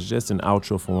intended as just an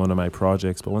outro for one of my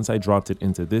projects, but once I dropped it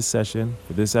into this session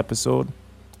for this episode,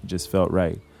 it just felt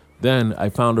right. Then I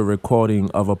found a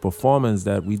recording of a performance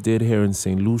that we did here in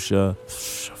St. Lucia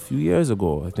a few years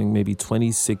ago, I think maybe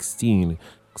 2016.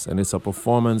 And it's a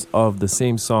performance of the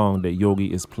same song that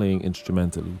Yogi is playing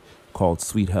instrumentally called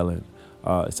Sweet Helen.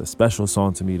 It's a special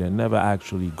song to me that never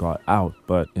actually got out,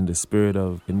 but in the spirit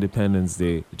of Independence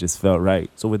Day, it just felt right.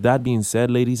 So with that being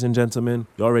said, ladies and gentlemen,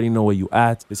 you already know where you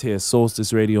at. This here is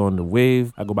Soulstice Radio on the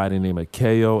Wave. I go by the name of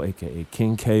KO, aka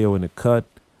King KO in the cut.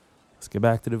 Let's get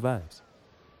back to the vibes.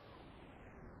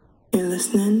 You're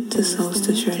listening to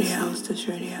Soulstice Radio.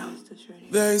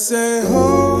 They say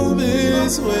home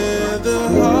is where the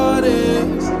heart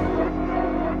is.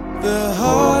 The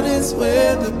heart is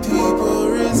where the people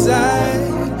reside.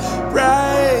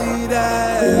 Bright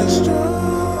as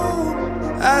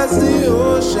strong as the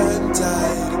ocean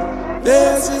tide.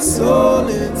 There's a soul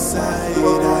inside,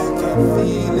 I can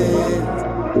feel it.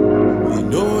 We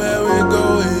know where we're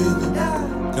going,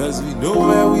 cause we know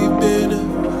where we've been.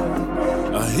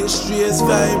 Our history is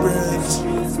vibrant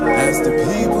as the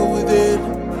people within.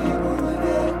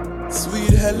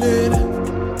 Sweet Helen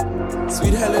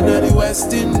of the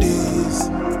West Indies,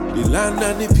 the land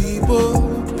and the people,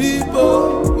 we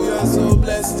are so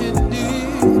blessed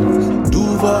indeed.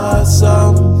 Duva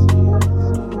Assam,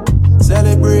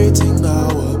 celebrating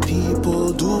our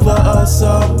people. Duva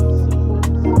Assam,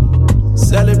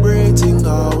 celebrating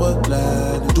our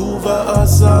land. Duva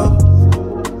Assam,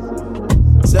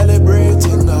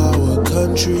 celebrating our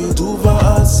country. Duva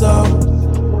Assam,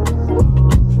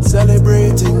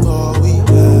 celebrating all we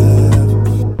have.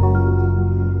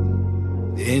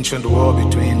 ancient war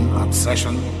between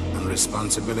obsession and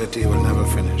responsibility will never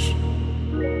finish.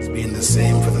 It's been the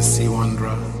same for the sea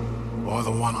wanderer or the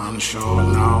one on shore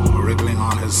now wriggling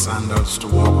on his sandals to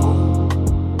walk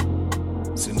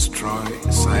home. Since Troy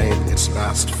sighed its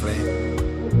last flame,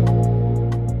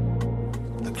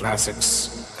 the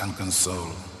classics can console,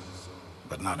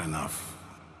 but not enough.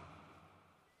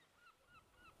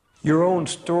 Your own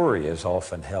story is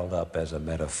often held up as a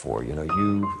metaphor. You know,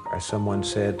 you, as someone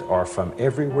said, are from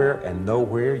everywhere and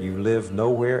nowhere. You live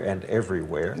nowhere and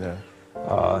everywhere.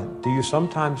 Yeah. Do you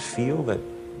sometimes feel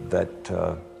that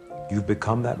you've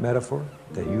become that metaphor,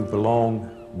 that you belong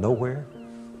nowhere?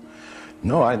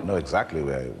 No, I know exactly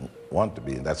where I want to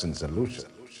be, and that's in St. Lucia.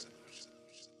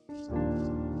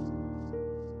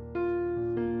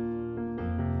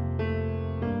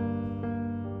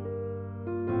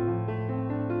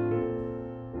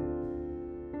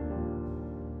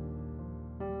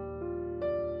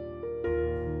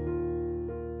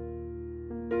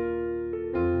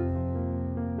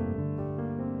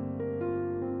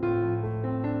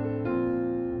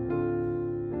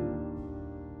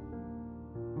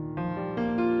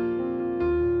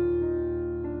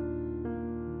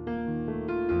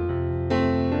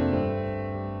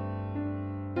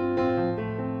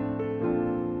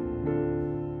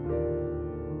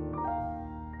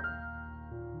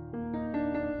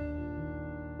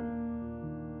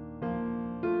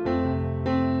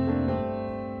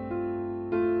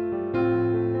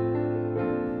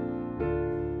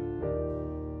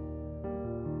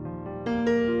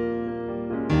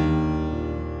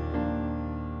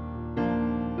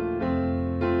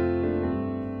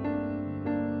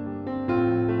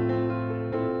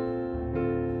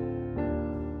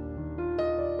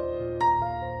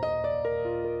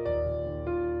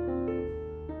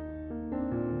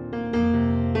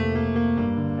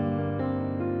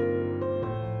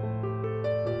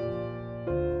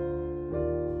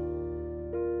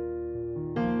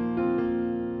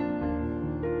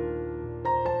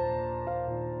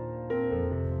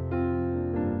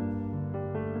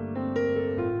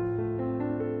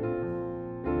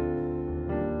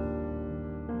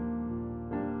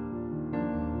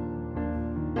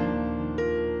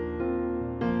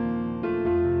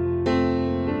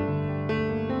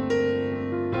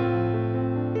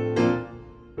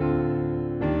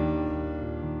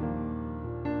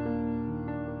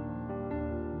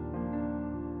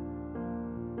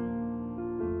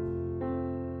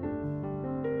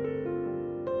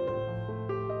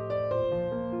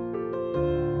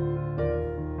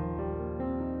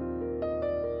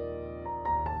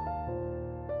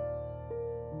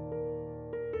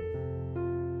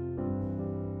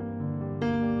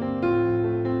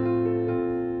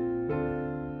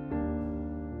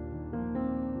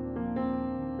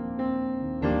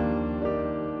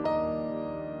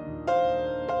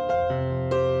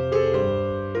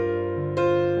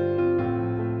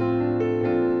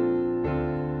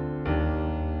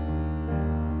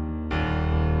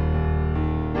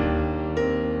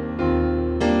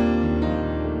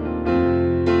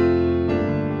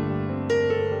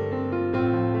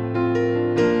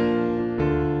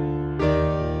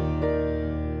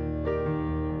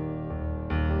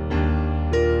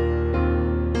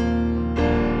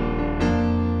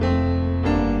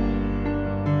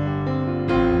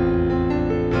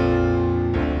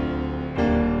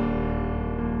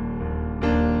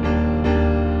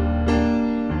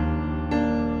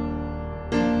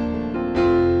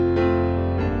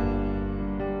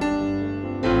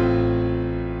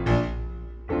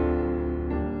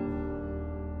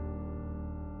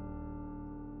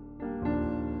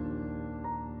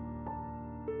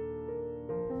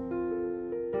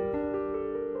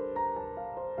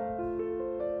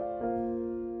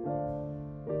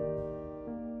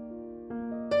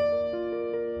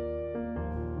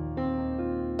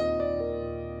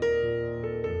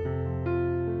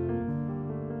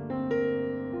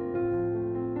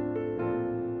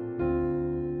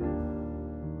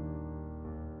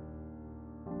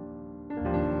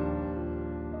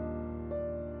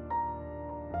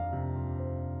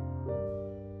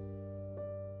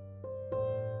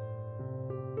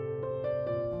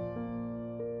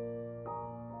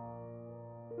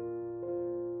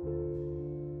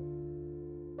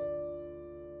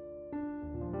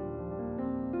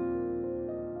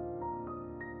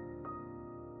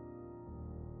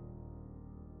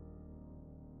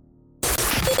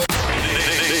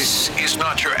 This is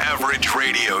not your average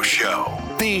radio show.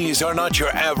 These are not your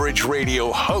average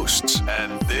radio hosts.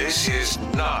 And this is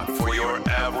not for your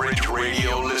average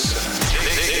radio listener.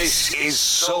 This is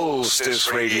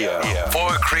Soulstice Radio.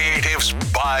 For creatives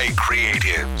by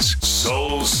creatives.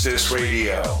 Soulstice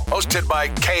Radio. Hosted by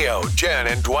KO, Jen,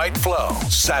 and Dwight Flo.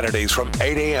 Saturdays from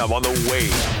 8 a.m. on the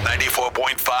Wave.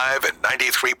 94.5 and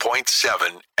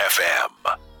 93.7 FM.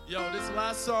 Yo, this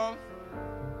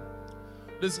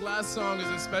last song is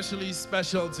especially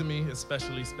special to me.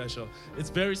 Especially special. It's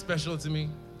very special to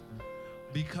me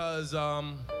because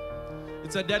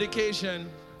it's a dedication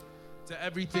to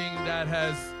everything that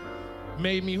has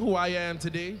made me who I am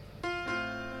today.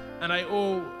 And I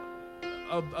owe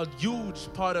a huge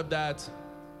part of that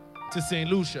to St.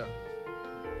 Lucia.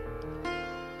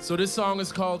 So this song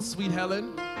is called Sweet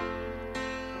Helen,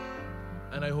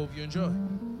 and I hope you enjoy.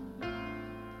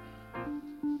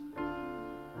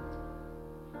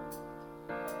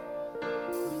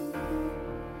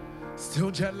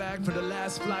 Still jet lag for the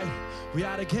last flight. We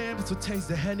out again, but to taste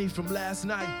the Henny from last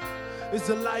night. It's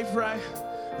the life, right?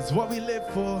 It's what we live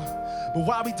for. But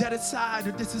while we dead inside,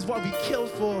 this is what we killed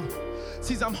for.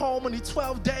 Sees I'm home only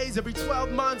 12 days, every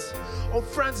 12 months. Old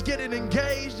friends getting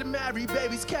engaged and married,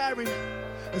 babies carried,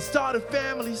 and started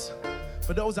families.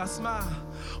 For those I smile.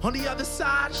 On the other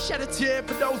side, shed a tear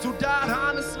for those who died.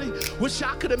 Honestly, wish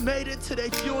I could have made it to their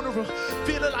funeral.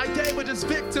 Feeling like they were just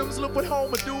victims. Look what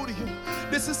home would do to you.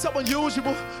 This is so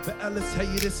unusual, but let's tell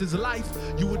you, this is life.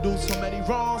 You would do so many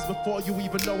wrongs before you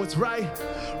even know it's right.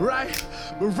 Right?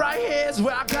 But right here is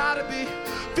where I gotta be.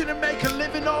 Finna make a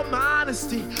living on my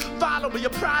honesty. Following a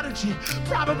prodigy,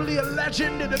 probably a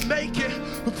legend in the making.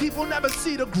 But people never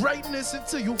see the greatness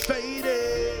until you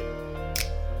faded.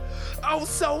 Oh,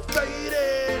 so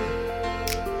faded.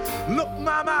 Look,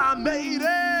 mama, I made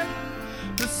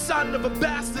it. The son of a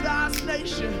bastardized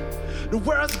nation. The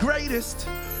world's greatest.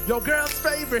 Your girl's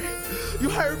favorite. You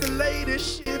heard the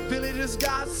latest shit. Feel it just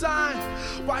got signed.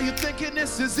 Why you thinking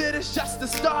this is it? It's just the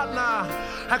start line.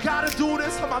 I gotta do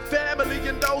this for my family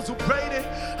and those who prayed it.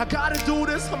 I gotta do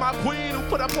this for my queen who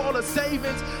put up all the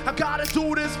savings. I gotta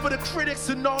do this for the critics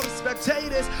and all the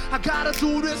spectators. I gotta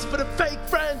do this for the fake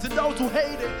friends and those who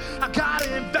hate it. I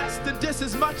gotta invest in this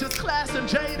as much as class and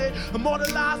jaded.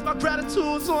 Immortalize my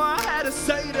gratitude, so I had to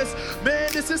say this.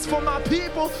 Man, this is for my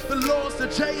people, the lost, the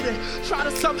jaded. Try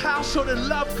to somehow show that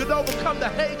love could overcome the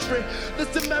hatred. This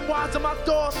the memoirs of my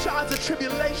thoughts, trials, and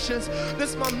tribulations.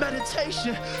 This my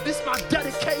meditation, this my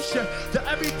dedication to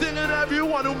everything and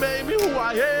everyone who made me who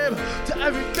I am. To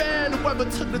every fan who ever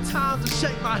took the time to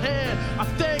shake my hand, I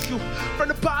thank you. From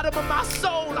the bottom of my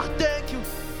soul, I thank you.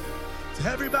 To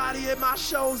everybody at my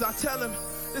shows, I tell them,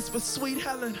 this for Sweet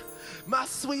Helen. My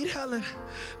sweet Helen,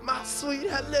 my sweet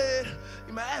Helen,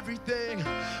 you're my everything.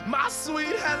 My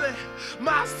sweet Helen,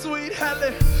 my sweet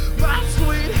Helen, my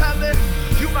sweet Helen,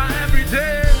 you're my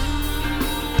everything.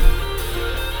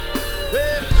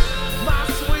 Yeah. My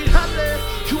sweet Helen,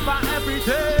 you're my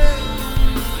everything.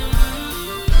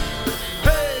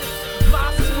 Hey,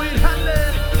 my sweet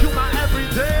Helen, you're my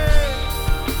everything.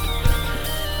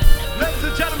 Ladies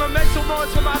and gentlemen, make some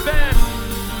noise for my band.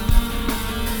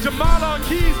 Jamal on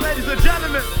keys, ladies and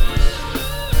gentlemen.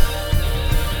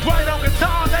 Dwight on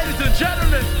guitar, ladies and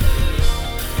gentlemen.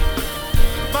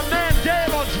 My man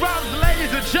Dave on drums,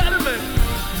 ladies and gentlemen.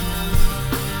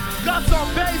 Gus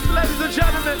on bass, ladies and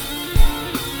gentlemen.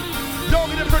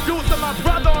 Yogi the producer, my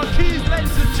brother on keys,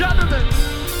 ladies and gentlemen.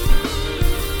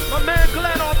 My man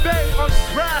Glenn on bass, on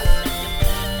brass.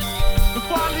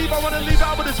 Before I leave, I want to leave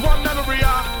out with this one memory,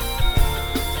 y'all.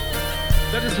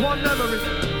 That is one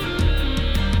memory.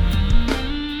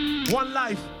 One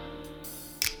life,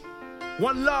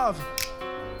 one love,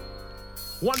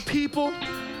 one people,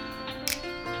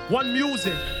 one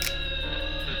music,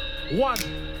 one.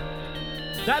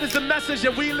 That is the message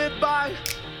that we live by.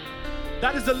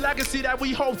 That is the legacy that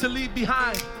we hope to leave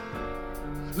behind.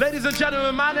 Ladies and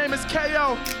gentlemen, my name is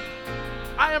KO.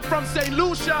 I am from St.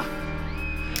 Lucia,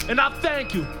 and I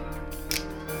thank you.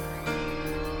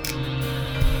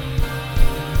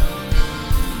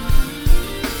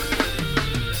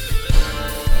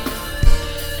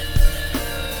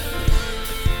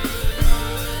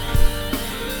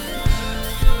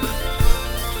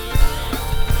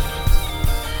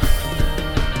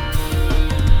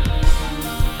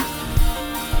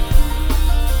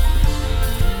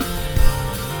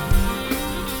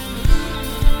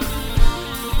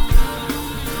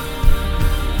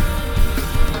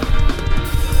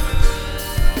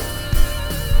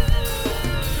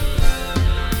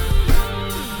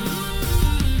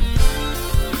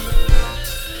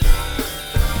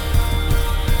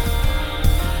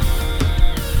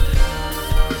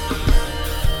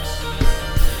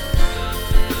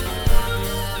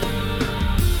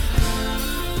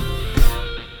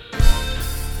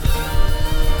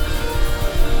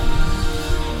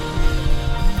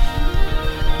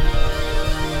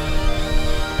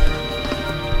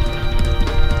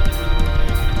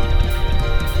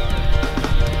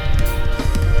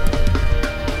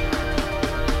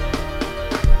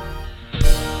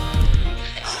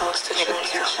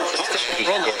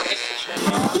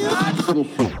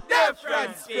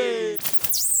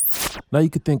 Now you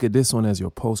could think of this one as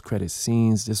your post-credit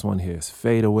scenes. This one here is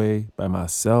Fade Away by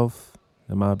myself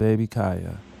and my baby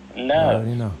Kaya. Love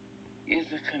You know.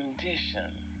 is a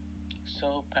condition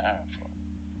so powerful.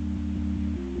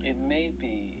 It may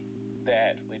be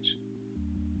that which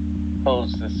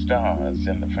holds the stars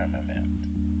in the firmament.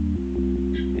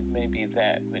 It may be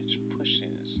that which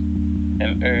pushes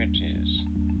and urges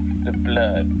the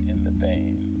blood in the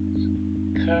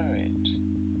veins. Courage.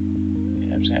 You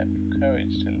have to have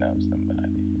courage to love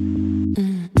somebody.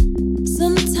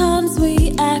 Sometimes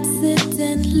we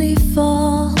accidentally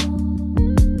fall.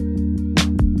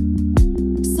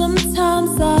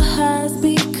 Sometimes our highs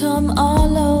become our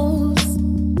lows.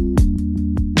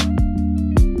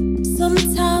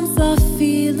 Sometimes our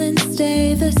feelings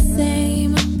stay the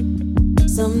same.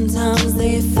 Sometimes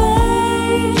they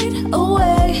fade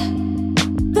away,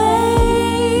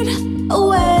 fade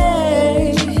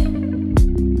away.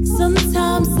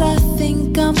 Sometimes I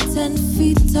think I'm 10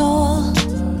 feet tall.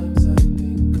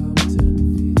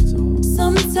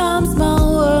 Sometimes my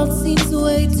world seems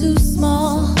way too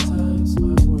small.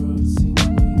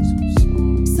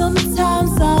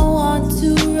 Sometimes I want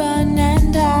to run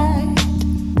and hide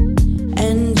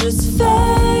and just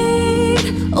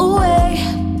fade away,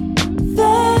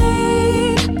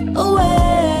 fade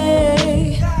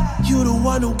away. You the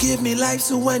one who give me life,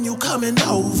 so when you coming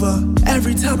over,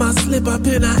 every time I slip up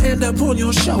and I end up on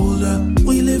your shoulder.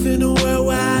 We live in a world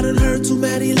where I done heard too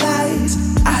many lies.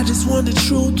 I just want the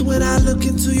truth when I look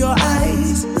into your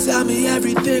eyes. Tell me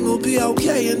everything will be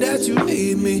okay and that you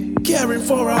need me. Caring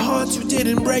for a heart you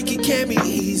didn't break, it can't be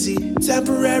easy.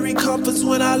 Temporary comforts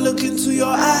when I look into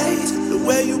your eyes. The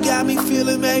way you got me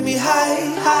feeling made me high,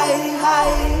 high,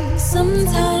 high.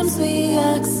 Sometimes we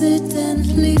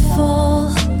accidentally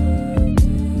fall.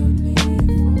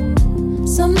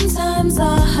 Sometimes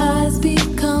our highs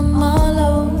become our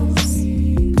lows.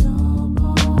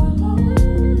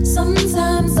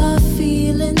 Sometimes our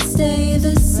feelings stay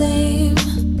the same.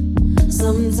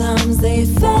 Sometimes they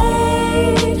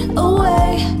fade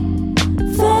away,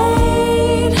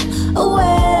 fade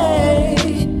away.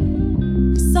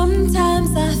 Sometimes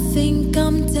I think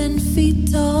I'm 10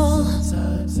 feet tall.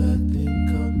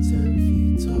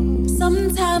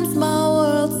 Sometimes my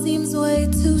world seems way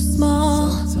too small.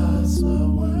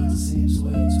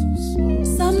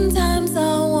 Sometimes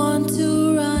I want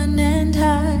to run and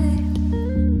hide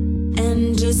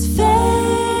and just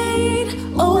fade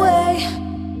away,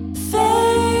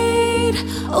 fade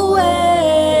away.